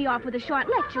and let me off with a short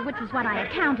lecture, which was what I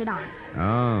had counted on.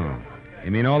 Oh.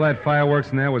 You mean all that fireworks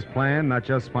in there was planned, not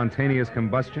just spontaneous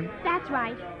combustion? That's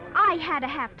right. I had to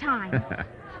have time.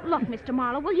 Look, Mr.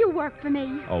 Marlowe, will you work for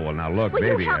me? Oh, well, now look, will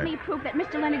baby. You help me prove that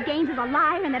Mr. Leonard Gaines is a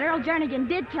liar and that Earl Jernigan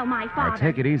did kill my father? Now,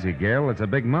 take it easy, Gail. It's a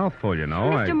big mouthful, you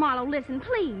know. Mr. Marlowe, listen,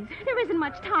 please. There isn't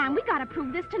much time. We got to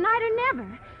prove this tonight or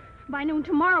never. By noon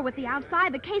tomorrow with the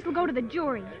outside, the case will go to the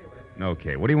jury.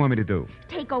 Okay, what do you want me to do?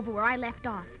 Take over where I left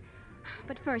off.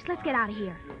 But first, let's get out of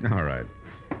here. All right.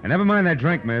 And never mind that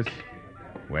drink, miss.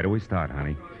 Where do we start,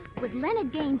 honey? With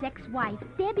Leonard Gaines' ex-wife,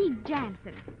 Debbie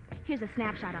Jansen. Here's a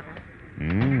snapshot of her.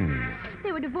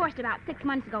 They were divorced about 6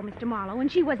 months ago, Mr. Marlowe,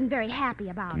 and she wasn't very happy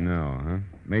about it. No, huh?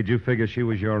 Made you figure she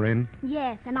was your in?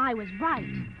 Yes, and I was right.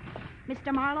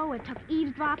 Mr. Marlowe, it took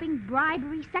eavesdropping,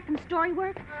 bribery, second-story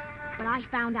work, but I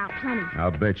found out plenty.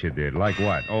 I'll bet you did. Like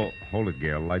what? Oh, hold it,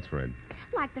 Gail. Light's red.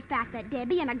 Like the fact that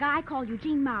Debbie and a guy called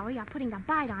Eugene Mowry are putting a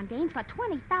bite on Gaines for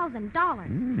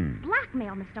 $20,000.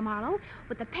 Blackmail, Mr. Marlowe,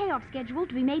 with the payoff scheduled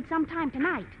to be made sometime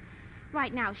tonight.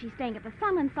 Right now, she's staying at the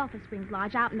Sunland Sulphur Springs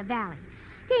Lodge out in the valley.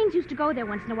 Gaines used to go there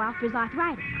once in a while for his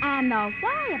arthritis. And the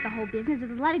why of the whole business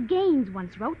is a letter Gaines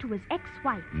once wrote to his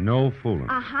ex-wife. No fooling.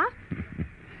 Uh-huh.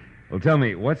 Well, tell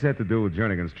me, what's that to do with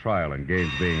Jernigan's trial and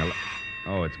Gaines being a...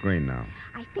 Oh, it's green now.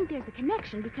 I think there's a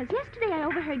connection because yesterday I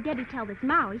overheard Debbie tell this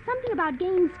Mowry something about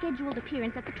Gaines' scheduled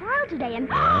appearance at the trial today and...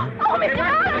 Oh, Mr.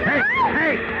 Marlowe!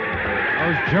 Hey!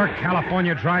 Those jerk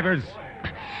California drivers.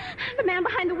 The man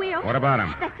behind the wheel. What about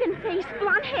him? That thin face,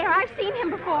 blonde hair. I've seen him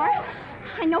before.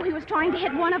 I know he was trying to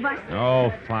hit one of us.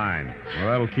 Oh, fine. Well,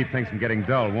 that'll keep things from getting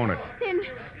dull, won't it?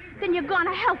 Then you're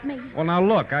gonna help me. Well, now,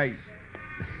 look,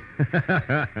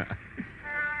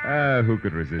 who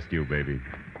could resist you, baby?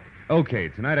 Okay,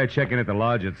 tonight I check in at the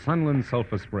lodge at Sunland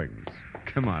Sulphur Springs.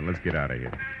 Come on, let's get out of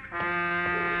here.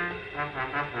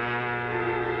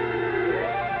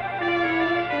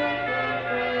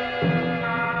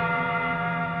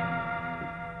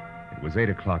 It was 8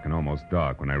 o'clock and almost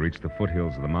dark when I reached the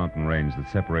foothills of the mountain range that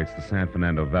separates the San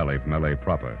Fernando Valley from L.A.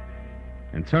 proper,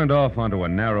 and turned off onto a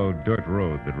narrow dirt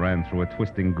road that ran through a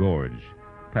twisting gorge,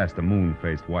 past a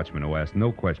moon-faced watchman who asked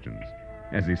no questions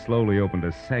as he slowly opened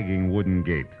a sagging wooden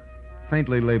gate,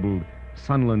 faintly labeled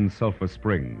Sunland Sulphur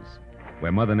Springs,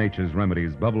 where Mother Nature's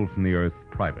remedies bubbled from the earth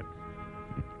private.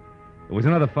 It was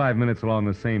another 5 minutes along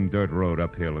the same dirt road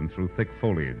uphill and through thick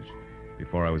foliage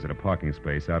before I was at a parking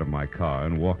space out of my car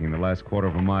and walking the last quarter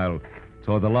of a mile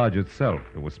toward the lodge itself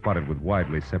that was spotted with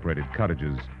widely separated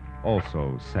cottages,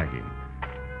 also sagging,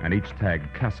 and each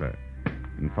tagged Casa,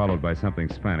 and followed by something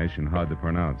Spanish and hard to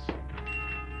pronounce.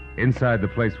 Inside the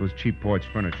place was cheap porch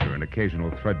furniture and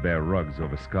occasional threadbare rugs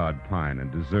over scarred pine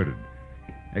and deserted,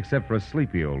 except for a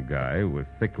sleepy old guy with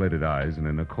thick-lidded eyes and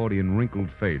an accordion-wrinkled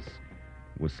face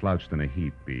who was slouched in a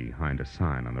heap behind a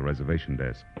sign on the reservation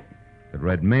desk that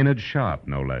read Maynard Sharp,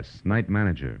 no less, night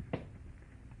manager.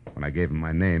 When I gave him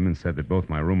my name and said that both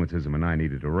my rheumatism and I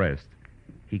needed a rest,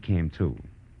 he came too,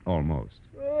 almost.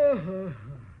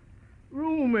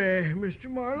 Room, Mr.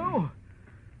 Marlowe?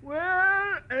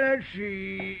 Well, let's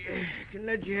see. Can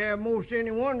let you have most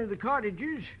any one of the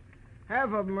cottages.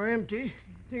 Half of them are empty.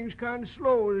 Things kind of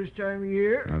slow this time of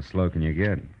year. How slow can you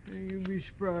get? You'll be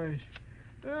surprised.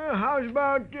 How's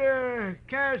about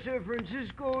Casa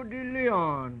Francisco de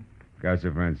Leon?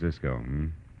 Casa Francisco, hmm?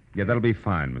 Yeah, that'll be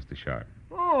fine, Mr. Sharp.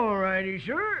 All right. righty,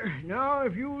 sir. Now,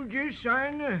 if you'll just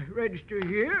sign the register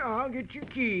here, I'll get your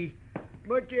key.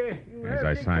 But, you As have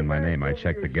I to signed my come name, I over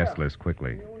checked the guest yourself. list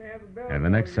quickly. And the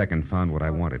next second found what I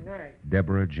wanted.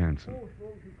 Deborah Jansen.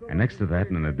 And next to that,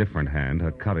 and in a different hand,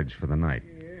 her cottage for the night.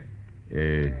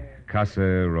 Casa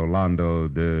Rolando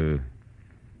de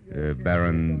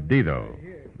Barandido.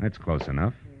 That's close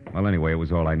enough. Well, anyway, it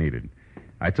was all I needed.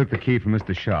 I took the key from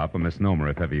Mr. Sharp, a misnomer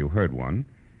if ever you heard one,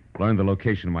 learned the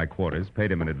location of my quarters,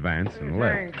 paid him in advance, and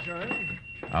left. Thanks, son.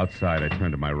 Outside, I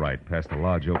turned to my right, past a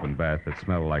large open bath that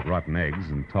smelled like rotten eggs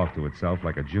and talked to itself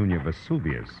like a junior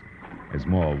Vesuvius, as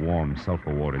more warm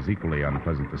sulfur waters, equally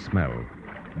unpleasant to smell,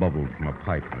 bubbled from a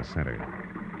pipe in the center.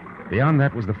 Beyond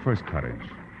that was the first cottage,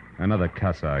 another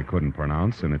casa I couldn't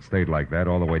pronounce, and it stayed like that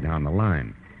all the way down the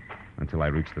line, until I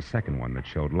reached the second one that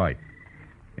showed light.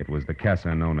 It was the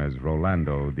casa known as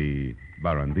Rolando de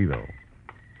Barandido.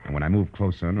 And when I moved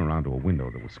closer and around to a window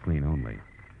that was screen only,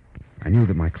 I knew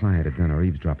that my client had done her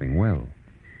eavesdropping well,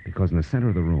 because in the center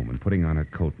of the room and putting on her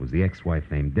coat was the ex-wife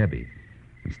named Debbie,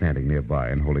 and standing nearby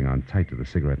and holding on tight to the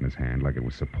cigarette in his hand like it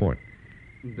was support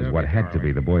was what had to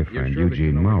be the boyfriend, You're sure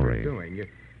Eugene that you know what Mowry. you're doing?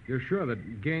 You're sure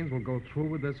that Gaines will go through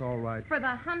with this all right? For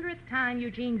the 100th time,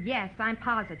 Eugene, yes, I'm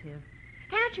positive.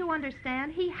 Can't you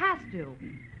understand? He has to.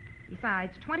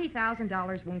 Besides,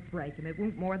 $20,000 won't break him. It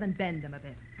won't more than bend him a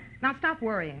bit. Now, stop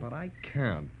worrying. But I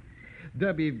can't.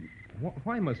 Debbie,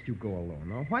 why must you go alone?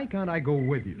 Now, why can't I go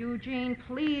with you? Eugene,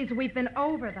 please, we've been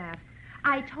over that.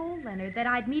 I told Leonard that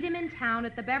I'd meet him in town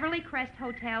at the Beverly Crest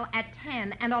Hotel at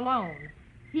 10 and alone.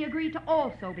 He agreed to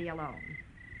also be alone.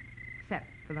 Except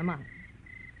for the money.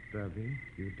 Debbie,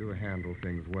 you do handle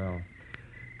things well.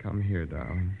 Come here,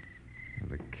 darling.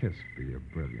 Have a kiss for your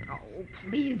brilliance. Oh,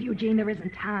 please, Eugene, there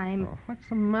isn't time. Oh, what's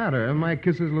the matter? Are my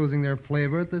kisses losing their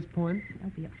flavor at this point?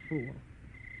 Don't be a fool.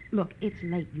 Look, it's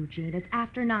late, Eugene. It's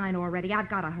after 9 already. I've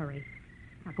got to hurry.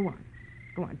 Now, go on.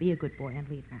 Go on, be a good boy and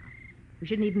leave now. We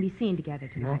shouldn't even be seen together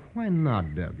tonight. Well, why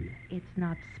not, Debbie? It's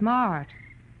not smart.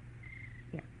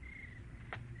 Here.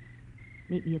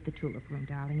 Meet me at the Tulip Room,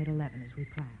 darling, at 11 as we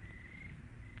planned.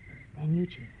 Then,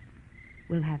 Eugene,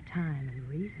 we'll have time and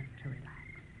reason to relax.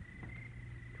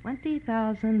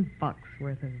 $20,000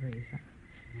 worth of reason.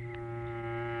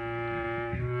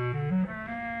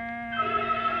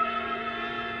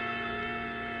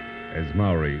 As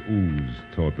Mowry oozed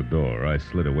toward the door, I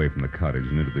slid away from the cottage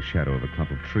and into the shadow of a clump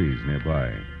of trees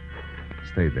nearby.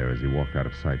 Stayed there as he walked out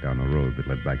of sight down the road that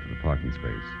led back to the parking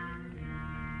space.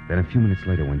 Then a few minutes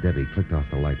later, when Debbie clicked off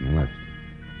the light and left,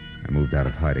 I moved out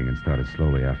of hiding and started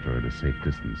slowly after her at a safe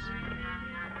distance.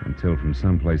 Until from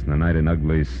someplace in the night, an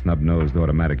ugly, snub-nosed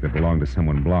automatic that belonged to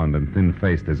someone blonde and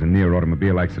thin-faced as a near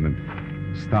automobile accident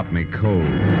stopped me cold.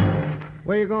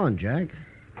 Where you going, Jack?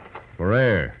 For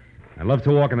air. I love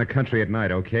to walk in the country at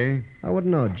night, okay? I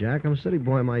wouldn't know, Jack. I'm a city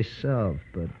boy myself,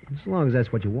 but as long as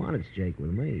that's what you want, it's Jake with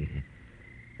me.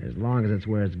 As long as it's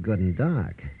where it's good and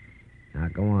dark. Now,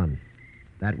 go on.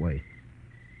 That way.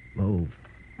 Move.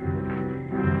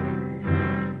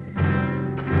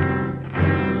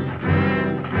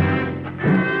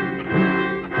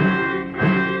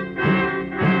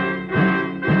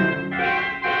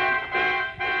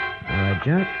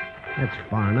 Jack, that's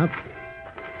far enough.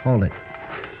 Hold it.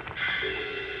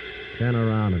 Turn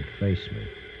around and face me.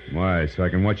 Why, so I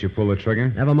can watch you pull the trigger?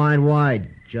 Never mind why.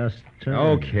 Just turn.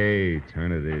 Okay,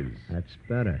 turn it is. That's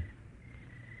better.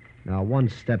 Now, one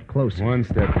step closer. One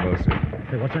step closer.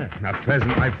 Hey, what's that? A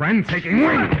pheasant, my friend, taking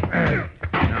wing.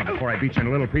 Now, before I beat you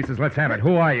into little pieces, let's have it.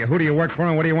 Who are you? Who do you work for,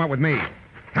 and what do you want with me?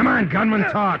 Come on, gunman,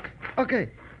 talk.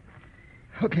 Okay,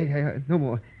 no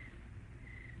more.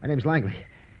 My name's Langley.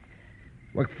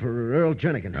 Work for Earl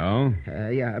Jernigan. Oh?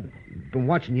 Yeah, I've been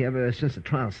watching you ever since the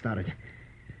trial started.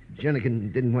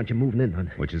 Jernigan didn't want you moving in, hon.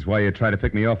 Which is why you tried to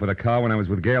pick me off with a car when I was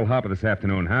with Gail Harper this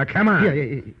afternoon, huh? Come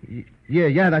on.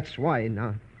 Yeah, that's why.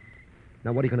 Now,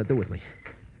 what are you going to do with me?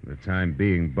 For the time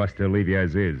being, Buster, leave you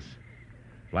as is.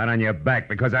 Flat on your back,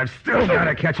 because I've still got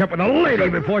to catch up with a lady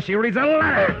before she reads a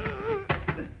letter.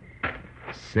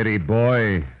 City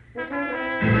boy.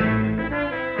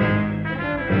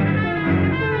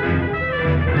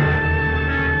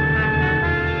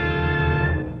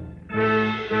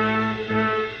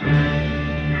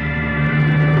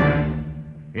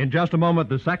 In just a moment,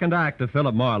 the second act of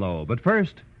Philip Marlowe. But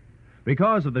first,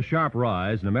 because of the sharp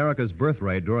rise in America's birth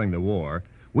rate during the war,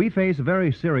 we face a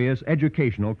very serious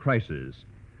educational crisis.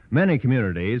 Many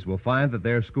communities will find that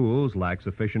their schools lack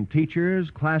sufficient teachers,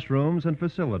 classrooms, and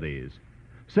facilities.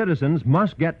 Citizens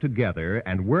must get together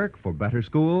and work for better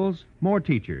schools, more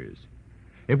teachers.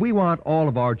 If we want all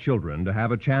of our children to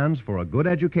have a chance for a good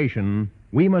education,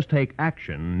 we must take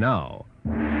action now.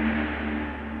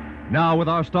 Now, with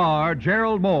our star,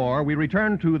 Gerald Moore, we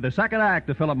return to the second act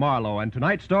of Philip Marlowe and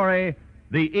tonight's story,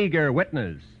 The Eager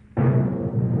Witness.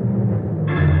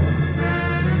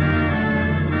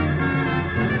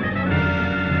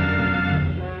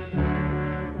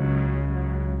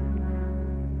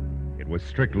 It was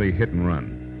strictly hit and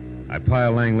run. I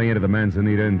piled Langley into the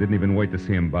manzanita and didn't even wait to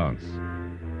see him bounce.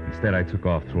 Instead, I took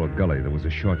off through a gully that was a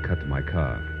shortcut to my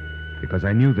car, because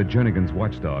I knew that Jernigan's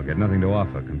watchdog had nothing to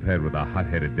offer compared with the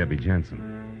hot-headed Debbie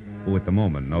Jansen, who at the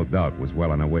moment, no doubt, was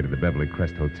well on her way to the Beverly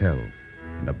Crest Hotel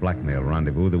and a blackmail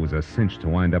rendezvous that was a cinch to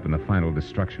wind up in the final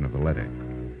destruction of the letter.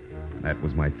 That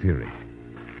was my theory,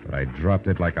 but I dropped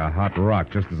it like a hot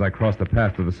rock just as I crossed the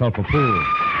path to the sulfur pool.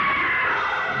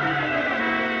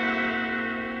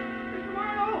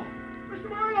 Mr.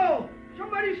 Marlowe!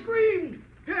 Somebody screamed!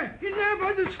 Yeah, in there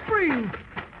by the spring!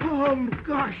 Oh,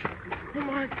 gosh! Oh,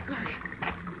 my gosh!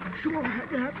 Sure had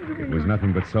to happen to me. It was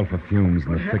nothing but sulfur fumes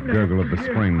and the thick gurgle of the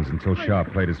springs until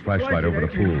Sharp played his flashlight over the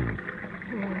pool.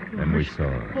 Then we saw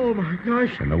her. Oh, my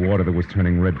gosh! In the water that was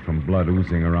turning red from blood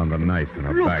oozing around the knife in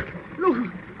her back.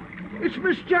 Look! It's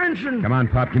Miss Jansen! Come on,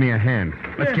 Pop, give me a hand.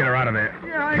 Let's get her out of there.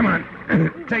 Yeah, Come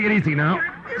on. Take it easy now.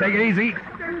 Take it easy.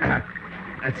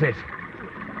 That's it.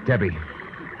 Debbie.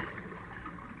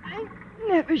 I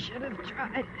never should have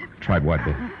tried. Tried what?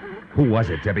 Who was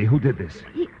it, Debbie? Who did this?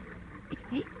 He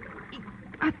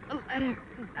got the letter.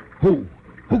 Who?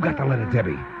 Who got the letter,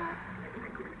 Debbie?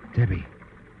 Debbie.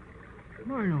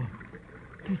 Marlowe,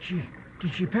 did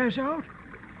she pass out?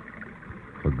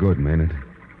 For good, Maynard.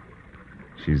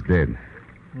 She's dead.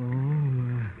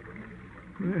 Oh,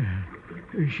 well,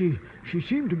 she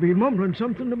seemed to be mumbling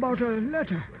something about a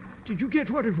letter. Did you get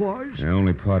what it was? Yeah,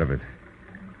 only part of it.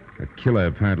 The killer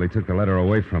apparently took the letter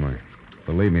away from her.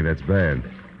 Believe me, that's bad.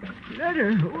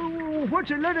 Letter?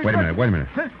 What's a letter? Wait a minute.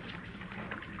 Huh?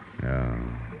 Oh,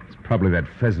 it's probably that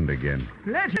pheasant again.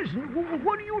 Letters?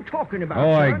 What are you talking about,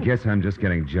 Oh, I son? guess I'm just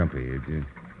getting jumpy.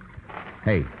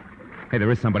 Hey, there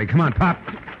is somebody. Come on, Pop.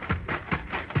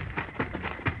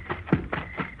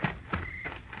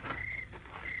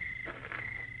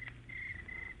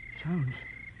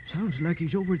 Sounds like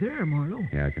he's over there, Marlowe.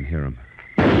 Yeah, I can hear him.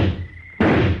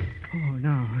 Oh,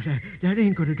 no, that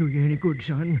ain't going to do you any good,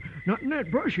 son. Not in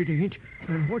that brush, it ain't.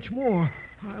 And what's more,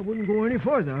 I wouldn't go any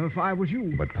further if I was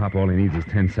you. But, Pop, all he needs is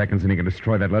 10 seconds and he can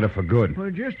destroy that letter for good. Well,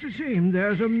 just the same,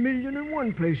 there's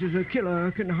 1,000,001 places a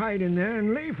killer can hide in there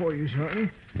and lay for you,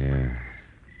 son. Yeah.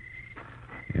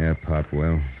 Yeah, Pop,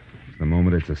 well, for the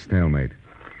moment it's a stalemate.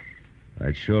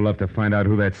 I'd sure love to find out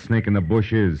who that snake in the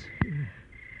bush is.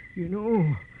 You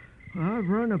know, I've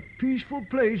run a peaceful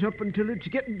place up until it's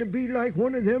getting to be like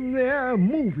one of them there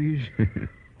movies.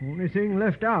 Only thing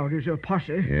left out is a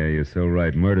posse. Yeah, you're so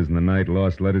right. Murders in the night,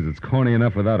 lost letters. It's corny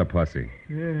enough without a posse.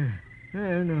 Yeah,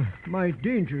 and might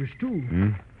dangerous, too. Hmm?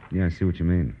 Yeah, I see what you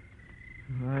mean.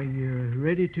 Are you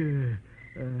ready to...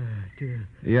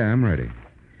 Yeah, I'm ready.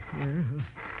 Yeah,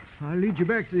 I'll lead you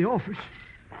back to the office.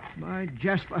 My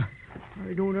Jasper,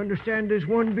 I don't understand this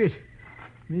one bit.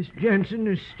 Miss Jansen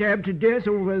is stabbed to death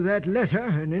over that letter,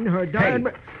 and in her dying...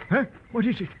 Hey! Huh? What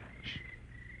is it? Shh.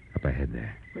 Up ahead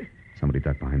there. Somebody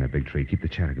duck behind that big tree. Keep the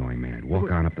chatter going, Maynard. Walk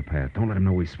on up the path. Don't let him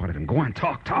know we spotted him. Go on,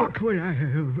 talk. Well,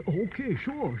 okay,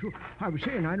 sure. I was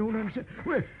saying I don't understand.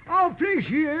 Well, our place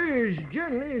here is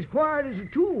generally as quiet as a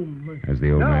tomb. As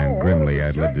the old man grimly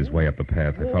ad-libbed his way up the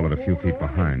path, I followed a few feet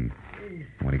behind.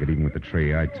 When he got even with the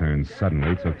tree, I turned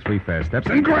suddenly, took 3 fast steps,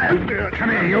 and grabbed.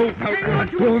 Come here, you. Hang on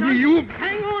to him, you.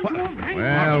 Hang on to him.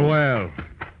 Well.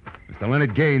 Mr.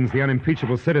 Leonard Gaines, the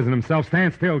unimpeachable citizen himself.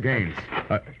 Stand still, Gaines.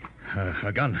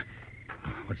 A gun.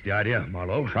 What's the idea,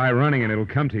 Marlowe? Try running and it'll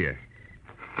come to you.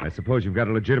 I suppose you've got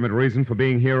a legitimate reason for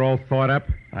being here all thought up?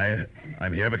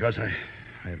 I'm here because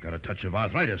I've got a touch of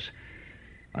arthritis.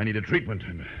 I need a treatment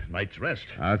and a night's rest.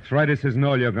 Arthritis isn't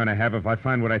all you're going to have if I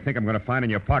find what I think I'm going to find in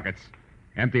your pockets.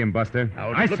 Empty them, Buster.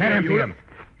 I said empty them.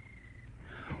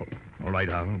 All right,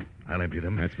 I'll empty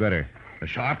them. That's better.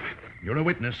 Sharp, you're a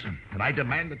witness, and I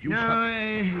demand that you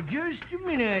Now, just a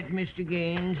minute, Mr.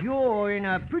 Gaines. You're in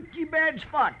a pretty bad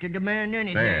spot to demand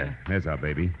anything. There's our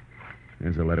baby.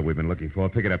 There's the letter we've been looking for.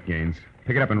 Pick it up, Gaines.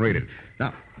 Pick it up and read it.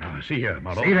 Now, see here,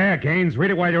 Marlowe. See there, Gaines.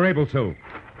 Read it while you're able to.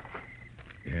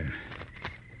 Yeah.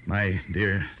 My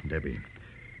dear Debbie,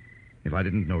 if I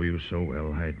didn't know you so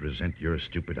well, I'd resent your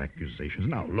stupid accusations.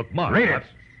 Now, look, Mark. Read it.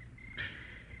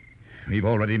 We've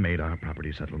already made our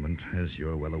property settlement, as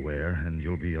you're well aware, and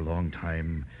you'll be a long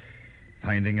time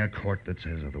finding a court that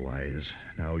says otherwise.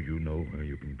 Now you know where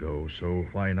you can go, so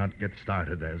why not get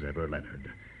started as ever,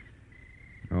 Leonard?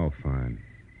 Oh, fine.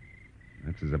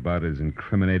 That's about as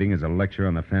incriminating as a lecture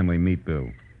on the family meat bill.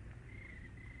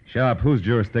 Sharp, whose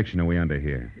jurisdiction are we under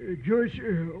here?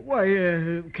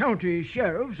 County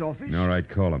Sheriff's Office. All right,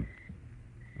 call him.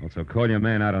 Also, call your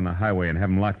man out on the highway and have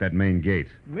him lock that main gate.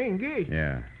 Main gate?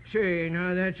 Yeah. Say,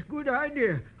 now, that's a good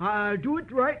idea. I'll do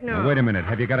it right now. Now, wait a minute.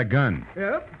 Have you got a gun?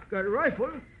 Yep, got a rifle.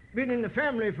 Been in the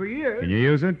family for years. Can you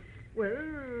use it? Well,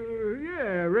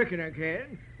 yeah, I reckon I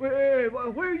can. Where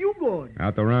are you going?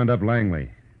 Out to round up Langley.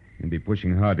 He'll be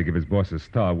pushing hard to give his boss's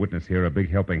star witness here a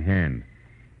big helping hand.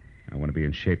 I want to be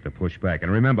in shape to push back.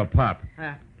 And remember, Pop,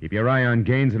 keep your eye on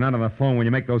Gaines and not on the phone when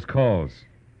you make those calls.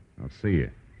 I'll see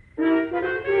you.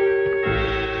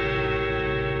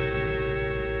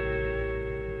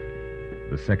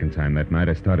 The second time that night,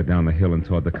 I started down the hill and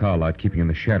toward the car lot, keeping in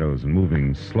the shadows and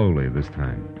moving slowly this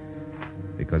time.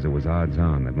 Because it was odds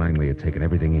on that Langley had taken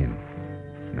everything in.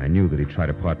 And I knew that he'd try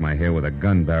to part my hair with a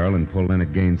gun barrel and pull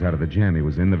Leonard Gaines out of the jam he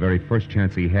was in the very first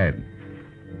chance he had.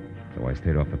 So I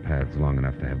stayed off the paths long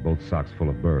enough to have both socks full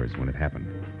of burrs when it happened.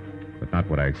 But not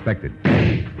what I expected.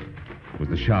 It was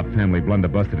the Sharp family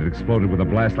blunderbuss that had exploded with a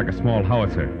blast like a small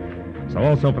howitzer. So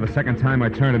also for the second time, I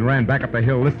turned and ran back up the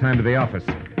hill, this time to the office.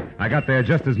 I got there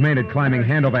just as Maynard, climbing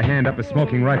hand over hand up a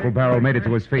smoking rifle barrel, made it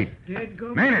to his feet.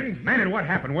 Maynard, what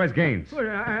happened? Where's Gaines? Well,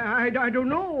 I don't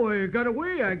know. He got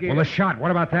away, I guess. Well, the shot,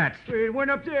 what about that? It went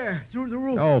up there, through the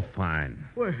roof. Oh, fine.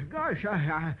 Well, gosh,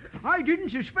 I didn't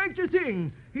suspect a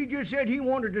thing. He just said he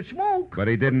wanted to smoke. But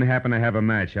he didn't happen to have a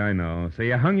match, I know. So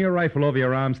you hung your rifle over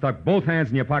your arm, stuck both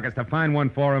hands in your pockets to find one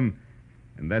for him,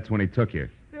 and that's when he took you.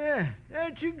 Yeah,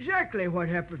 that's exactly what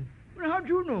happened. Well, how'd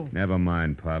you know? Never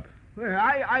mind, Pop. Well,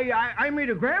 I made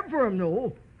a grab for him,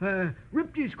 though.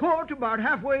 Ripped his coat about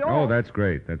halfway off. Oh, that's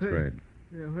great. That's great.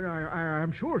 But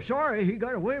I'm sure sorry he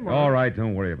got away, Mark. All right,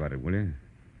 don't worry about it, will you?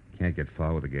 Can't get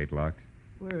far with the gate locked.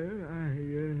 Well,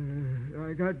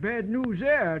 I got bad news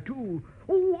there, too.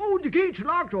 Oh, the gate's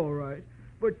locked, all right.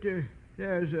 But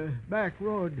there's a back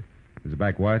road. There's a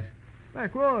back what?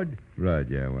 Back road. Right,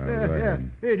 yeah, well, yeah.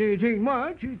 It ain't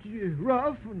much. It's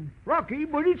rough and rocky,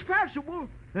 but it's passable.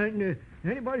 And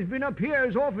anybody's been up here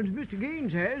as often as Mr.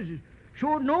 Gaines has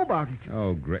sure know about it.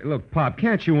 Oh, great. Look, Pop,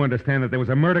 can't you understand that there was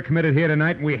a murder committed here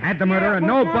tonight and we had the murderer? And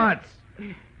no buts.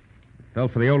 Fell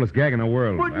for the oldest gag in the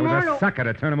world. But I was a sucker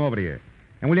to turn him over to you.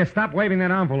 And will you stop waving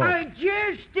that envelope? I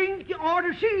just think you ought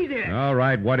to see this. All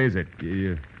right, what is it?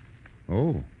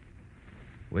 Oh.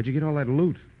 Where'd you get all that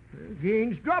loot?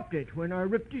 Gaines dropped it when I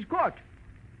ripped his coat.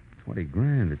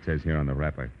 $20,000, it says here on the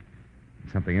wrapper.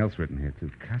 Something else written here,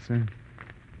 too. Casa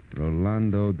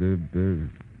Rolando de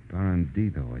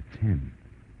Barandito at 10.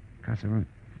 Casa...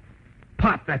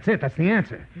 Pop, that's it. That's the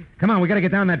answer. Come on, we got to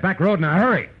get down that back road in a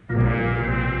hurry.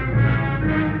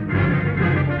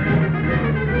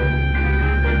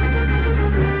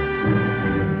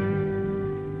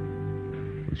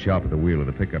 With Sharp at the wheel of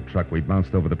the pickup truck, we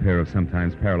bounced over the pair of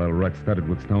sometimes parallel ruts studded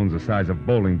with stones the size of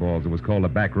bowling balls. It was called the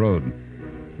back road.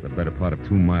 The better part of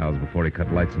 2 miles before he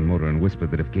cut lights and motor and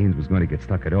whispered that if Gaines was going to get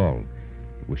stuck at all,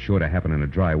 it was sure to happen in a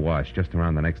dry wash just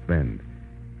around the next bend.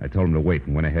 I told him to wait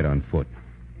and went ahead on foot.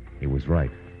 He was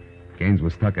right. Gaines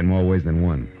was stuck in more ways than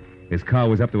one. His car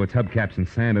was up to its hubcaps in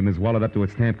sand and his wallet up to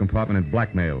its stamp compartment in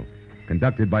blackmail,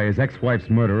 conducted by his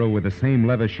ex-wife's murderer with the same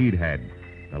lever she'd had,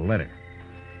 the letter.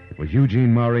 It was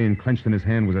Eugene Maury, and clenched in his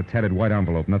hand was a tattered white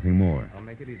envelope, nothing more. I'll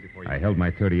make it easy for you. I held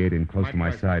my .38 in close to my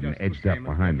side and edged up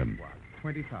behind him.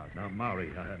 20,000. Now,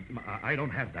 Maury, I don't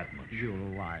have that much. You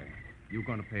lie. You're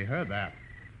going to pay her that.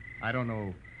 I don't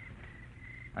know.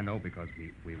 I know because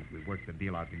we worked the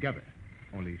deal out together.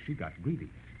 Only she got greedy.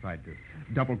 Tried to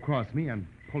double-cross me and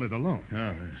pull it alone.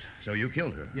 Oh, so you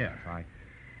killed her? Yes, I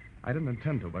didn't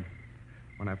intend to, but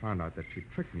when I found out that she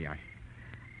tricked me, I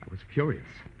was furious.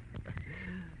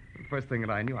 The first thing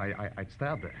that I knew, I'd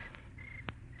stabbed her.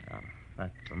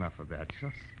 That's enough of that.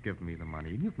 Just give me the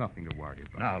money. You've nothing to worry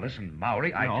about. Now, listen,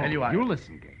 Maury, I tell you, You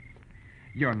listen, Gaines.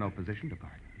 You're in no position to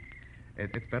bargain.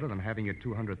 It's better than having your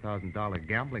 $200,000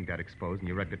 gambling debt exposed and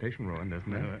your reputation ruined,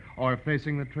 isn't it? Or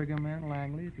facing the trigger man,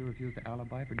 Langley, if you refuse to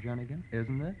alibi for Jernigan,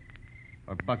 isn't it?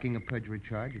 Or bucking a perjury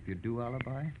charge if you do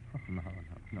alibi? Oh,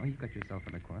 no. You got yourself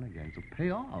in a corner, Gaines, so pay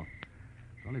off.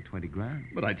 It's only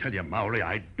 $20,000. But I tell you, Maury,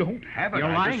 I don't have it. You're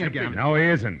lying again. No, he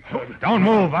isn't. Don't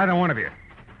move, either one of you.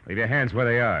 Leave your hands where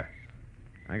they are.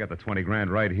 I got the $20,000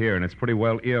 right here, and it's pretty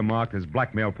well earmarked as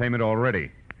blackmail payment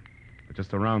already. But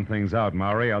just to round things out,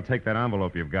 Maury, I'll take that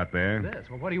envelope you've got there. This?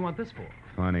 Well, what do you want this for?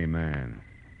 Funny man.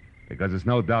 Because it's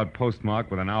no doubt postmarked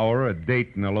with an hour, a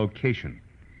date, and a location,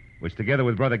 which together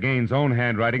with Brother Gaines' own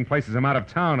handwriting places him out of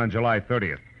town on July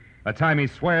 30th, a time he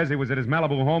swears he was at his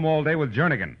Malibu home all day with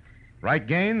Jernigan. Right,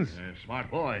 Gaines? Smart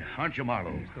boy, aren't you,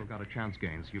 Marlowe? You still got a chance,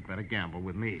 Gaines. You'd better gamble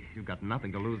with me. You've got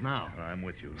nothing to lose now. I'm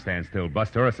with you. Stand still,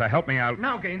 Buster. Or help me out.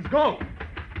 Now, Gaines, go!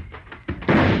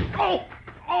 Oh!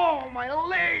 Oh, my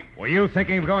leg! Were you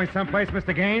thinking of going someplace,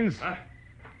 Mr. Gaines?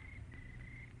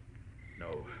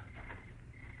 No.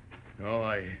 No,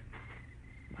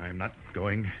 I'm not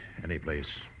going anyplace,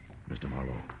 Mr.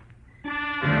 Marlowe.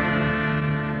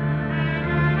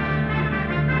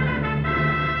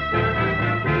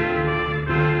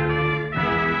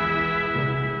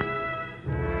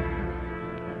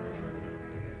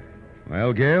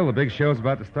 Well, Gail, the big show's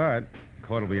about to start.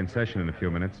 Court will be in session in a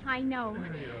few minutes. I know.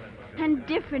 And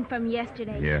different from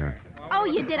yesterday. Yeah. Oh,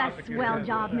 you did a swell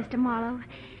job, Mr. Marlowe.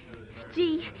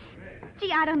 Gee,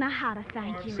 I don't know how to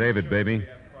thank you. Save it, baby.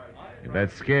 If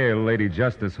that scale Lady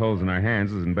Justice holds in her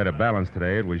hands is in better balance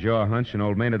today, it was your hunch and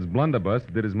old Maynard's blunderbuss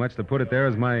that did as much to put it there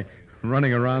as my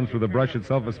running around through the brush at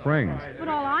Sulphur Springs. But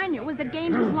all I knew was that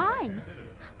Gaines was lying.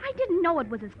 I didn't know it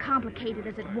was as complicated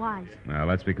as it was. Well,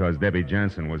 that's because Debbie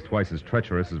Jansen was twice as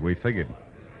treacherous as we figured.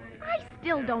 I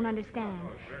still don't understand.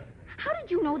 How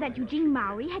did you know that Eugene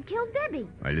Maury had killed Debbie?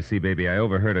 Well, you see, baby, I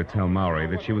overheard her tell Maury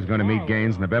that she was going to meet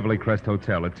Gaines in the Beverly Crest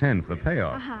Hotel at 10 for the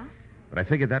payoff. Uh-huh. But I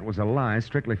figured that was a lie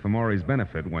strictly for Maury's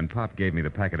benefit when Pop gave me the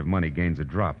packet of money Gaines had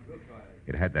dropped.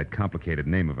 It had that complicated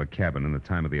name of a cabin and the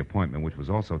time of the appointment, which was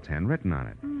also 10, written on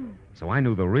it. So I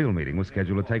knew the real meeting was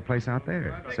scheduled to take place out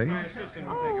there. See?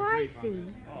 Oh, I see.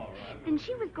 Then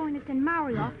she was going to send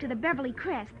Maury off to the Beverly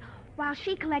Crest while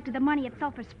she collected the money at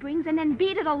Sulphur Springs and then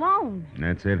beat it alone.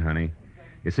 That's it, honey.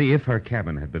 You see, if her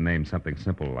cabin had been named something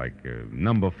simple like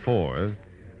Number 4,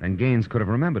 then Gaines could have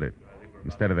remembered it.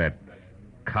 Instead of that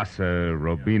Casa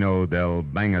Robino del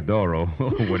Bangadoro,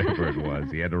 whatever it was,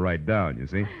 he had to write down, you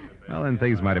see? Well, then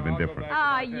things might have been different.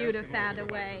 You'd have found a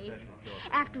way.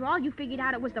 After all, you figured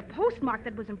out it was the postmark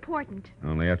that was important.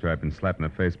 Only after I'd been slapped in the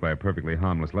face by a perfectly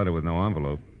harmless letter with no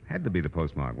envelope. Had to be the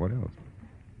postmark. What else?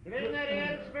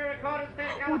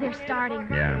 Oh, they're starting.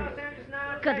 Yeah.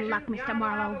 Good luck, Mr.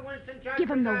 Marlowe. Give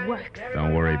him the works.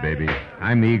 Don't worry, baby.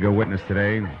 I'm the eager witness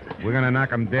today. We're going to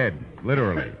knock them dead.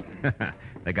 Literally.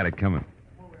 They got it coming.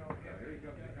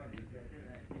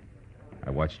 I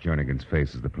watched Jernigan's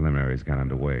face as the preliminaries got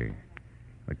underway.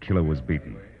 The killer was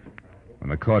beaten.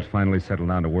 When the court finally settled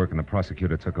down to work and the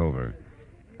prosecutor took over,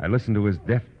 I listened to his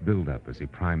deft build-up as he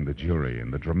primed the jury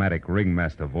and the dramatic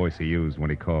ringmaster voice he used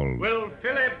when he called. Will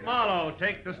Philip Marlowe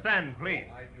take the stand, please?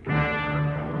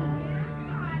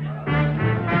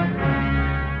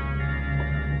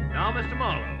 Now, Mr.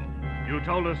 Marlowe, you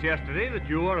told us yesterday that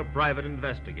you are a private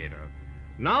investigator.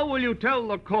 Now will you tell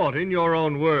the court in your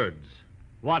own words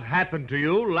what happened to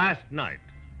you last night?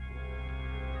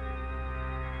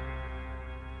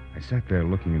 I sat there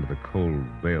looking into the cold,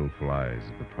 baleful eyes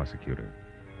of the prosecutor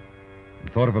and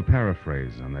thought of a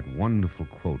paraphrase on that wonderful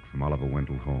quote from Oliver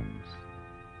Wendell Holmes.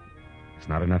 It's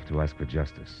not enough to ask for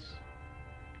justice.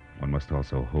 One must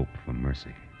also hope for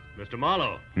mercy. Mr.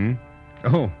 Marlowe.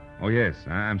 Oh, yes.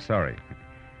 I'm sorry.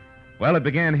 Well, it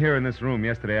began here in this room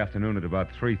yesterday afternoon at about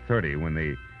 3:30 when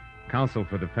the counsel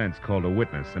for defense called a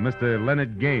witness, a Mr.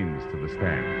 Leonard Gaines, to the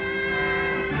stand.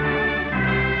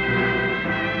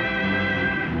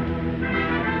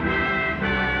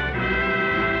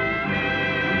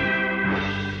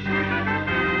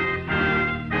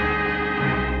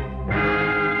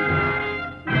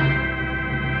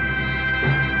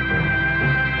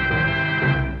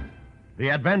 The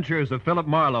Adventures of Philip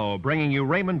Marlowe, bringing you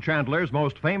Raymond Chandler's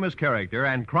most famous character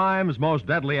and crime's most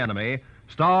deadly enemy,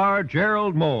 star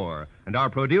Gerald Moore, and are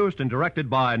produced and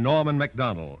directed by Norman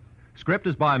MacDonald. Script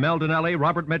is by Mel Donnelly,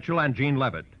 Robert Mitchell, and Gene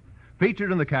Levitt.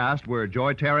 Featured in the cast were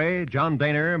Joy Terry, John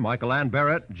Daner, Michael Ann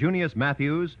Barrett, Junius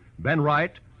Matthews, Ben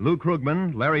Wright, Lou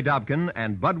Krugman, Larry Dobkin,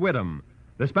 and Bud Whittam.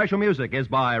 The special music is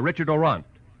by Richard Orant.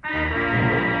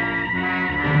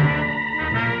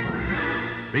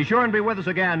 Be sure and be with us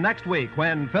again next week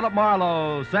when Philip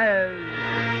Marlowe says...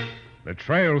 The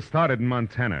trail started in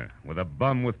Montana, with a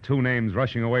bum with two names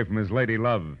rushing away from his lady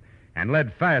love, and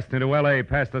led fast into L.A.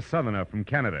 past a southerner from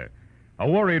Canada, a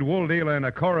worried wool dealer and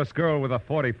a chorus girl with a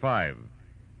 .45.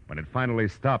 When it finally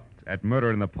stopped at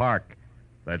Murder in the Park,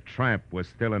 the tramp was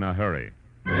still in a hurry.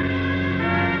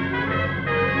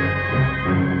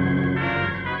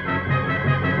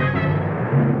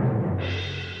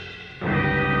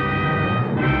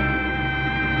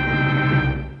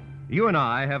 You and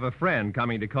I have a friend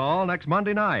coming to call next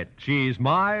Monday night. She's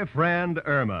my friend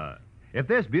Irma. If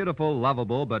this beautiful,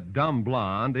 lovable, but dumb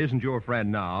blonde isn't your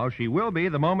friend now, she will be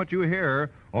the moment you hear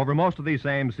her over most of these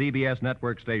same CBS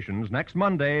network stations next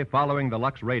Monday following the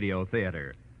Lux Radio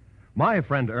Theater. My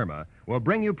friend Irma will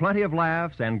bring you plenty of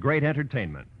laughs and great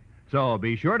entertainment. So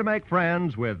be sure to make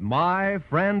friends with My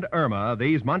Friend Irma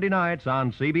these Monday nights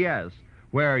on CBS,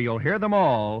 where you'll hear them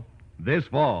all this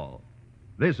fall.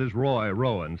 This is Roy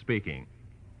Rowan speaking.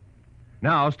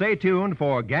 Now, stay tuned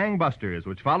for Gangbusters,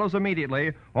 which follows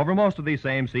immediately over most of these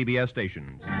same CBS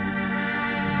stations.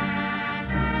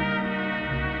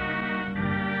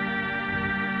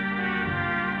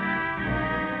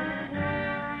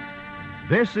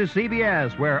 This is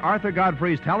CBS, where Arthur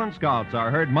Godfrey's Talent Scouts are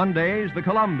heard Mondays, the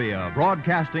Columbia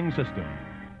Broadcasting System.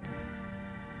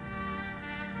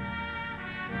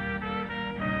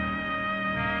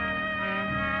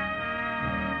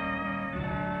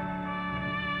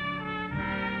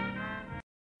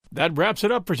 That wraps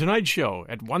it up for tonight's show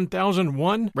at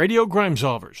 1001 Radio Crime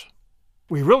Solvers.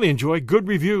 We really enjoy good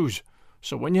reviews,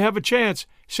 so when you have a chance,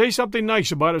 say something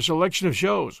nice about a selection of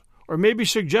shows, or maybe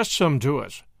suggest some to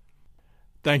us.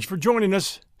 Thanks for joining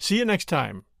us. See you next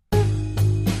time.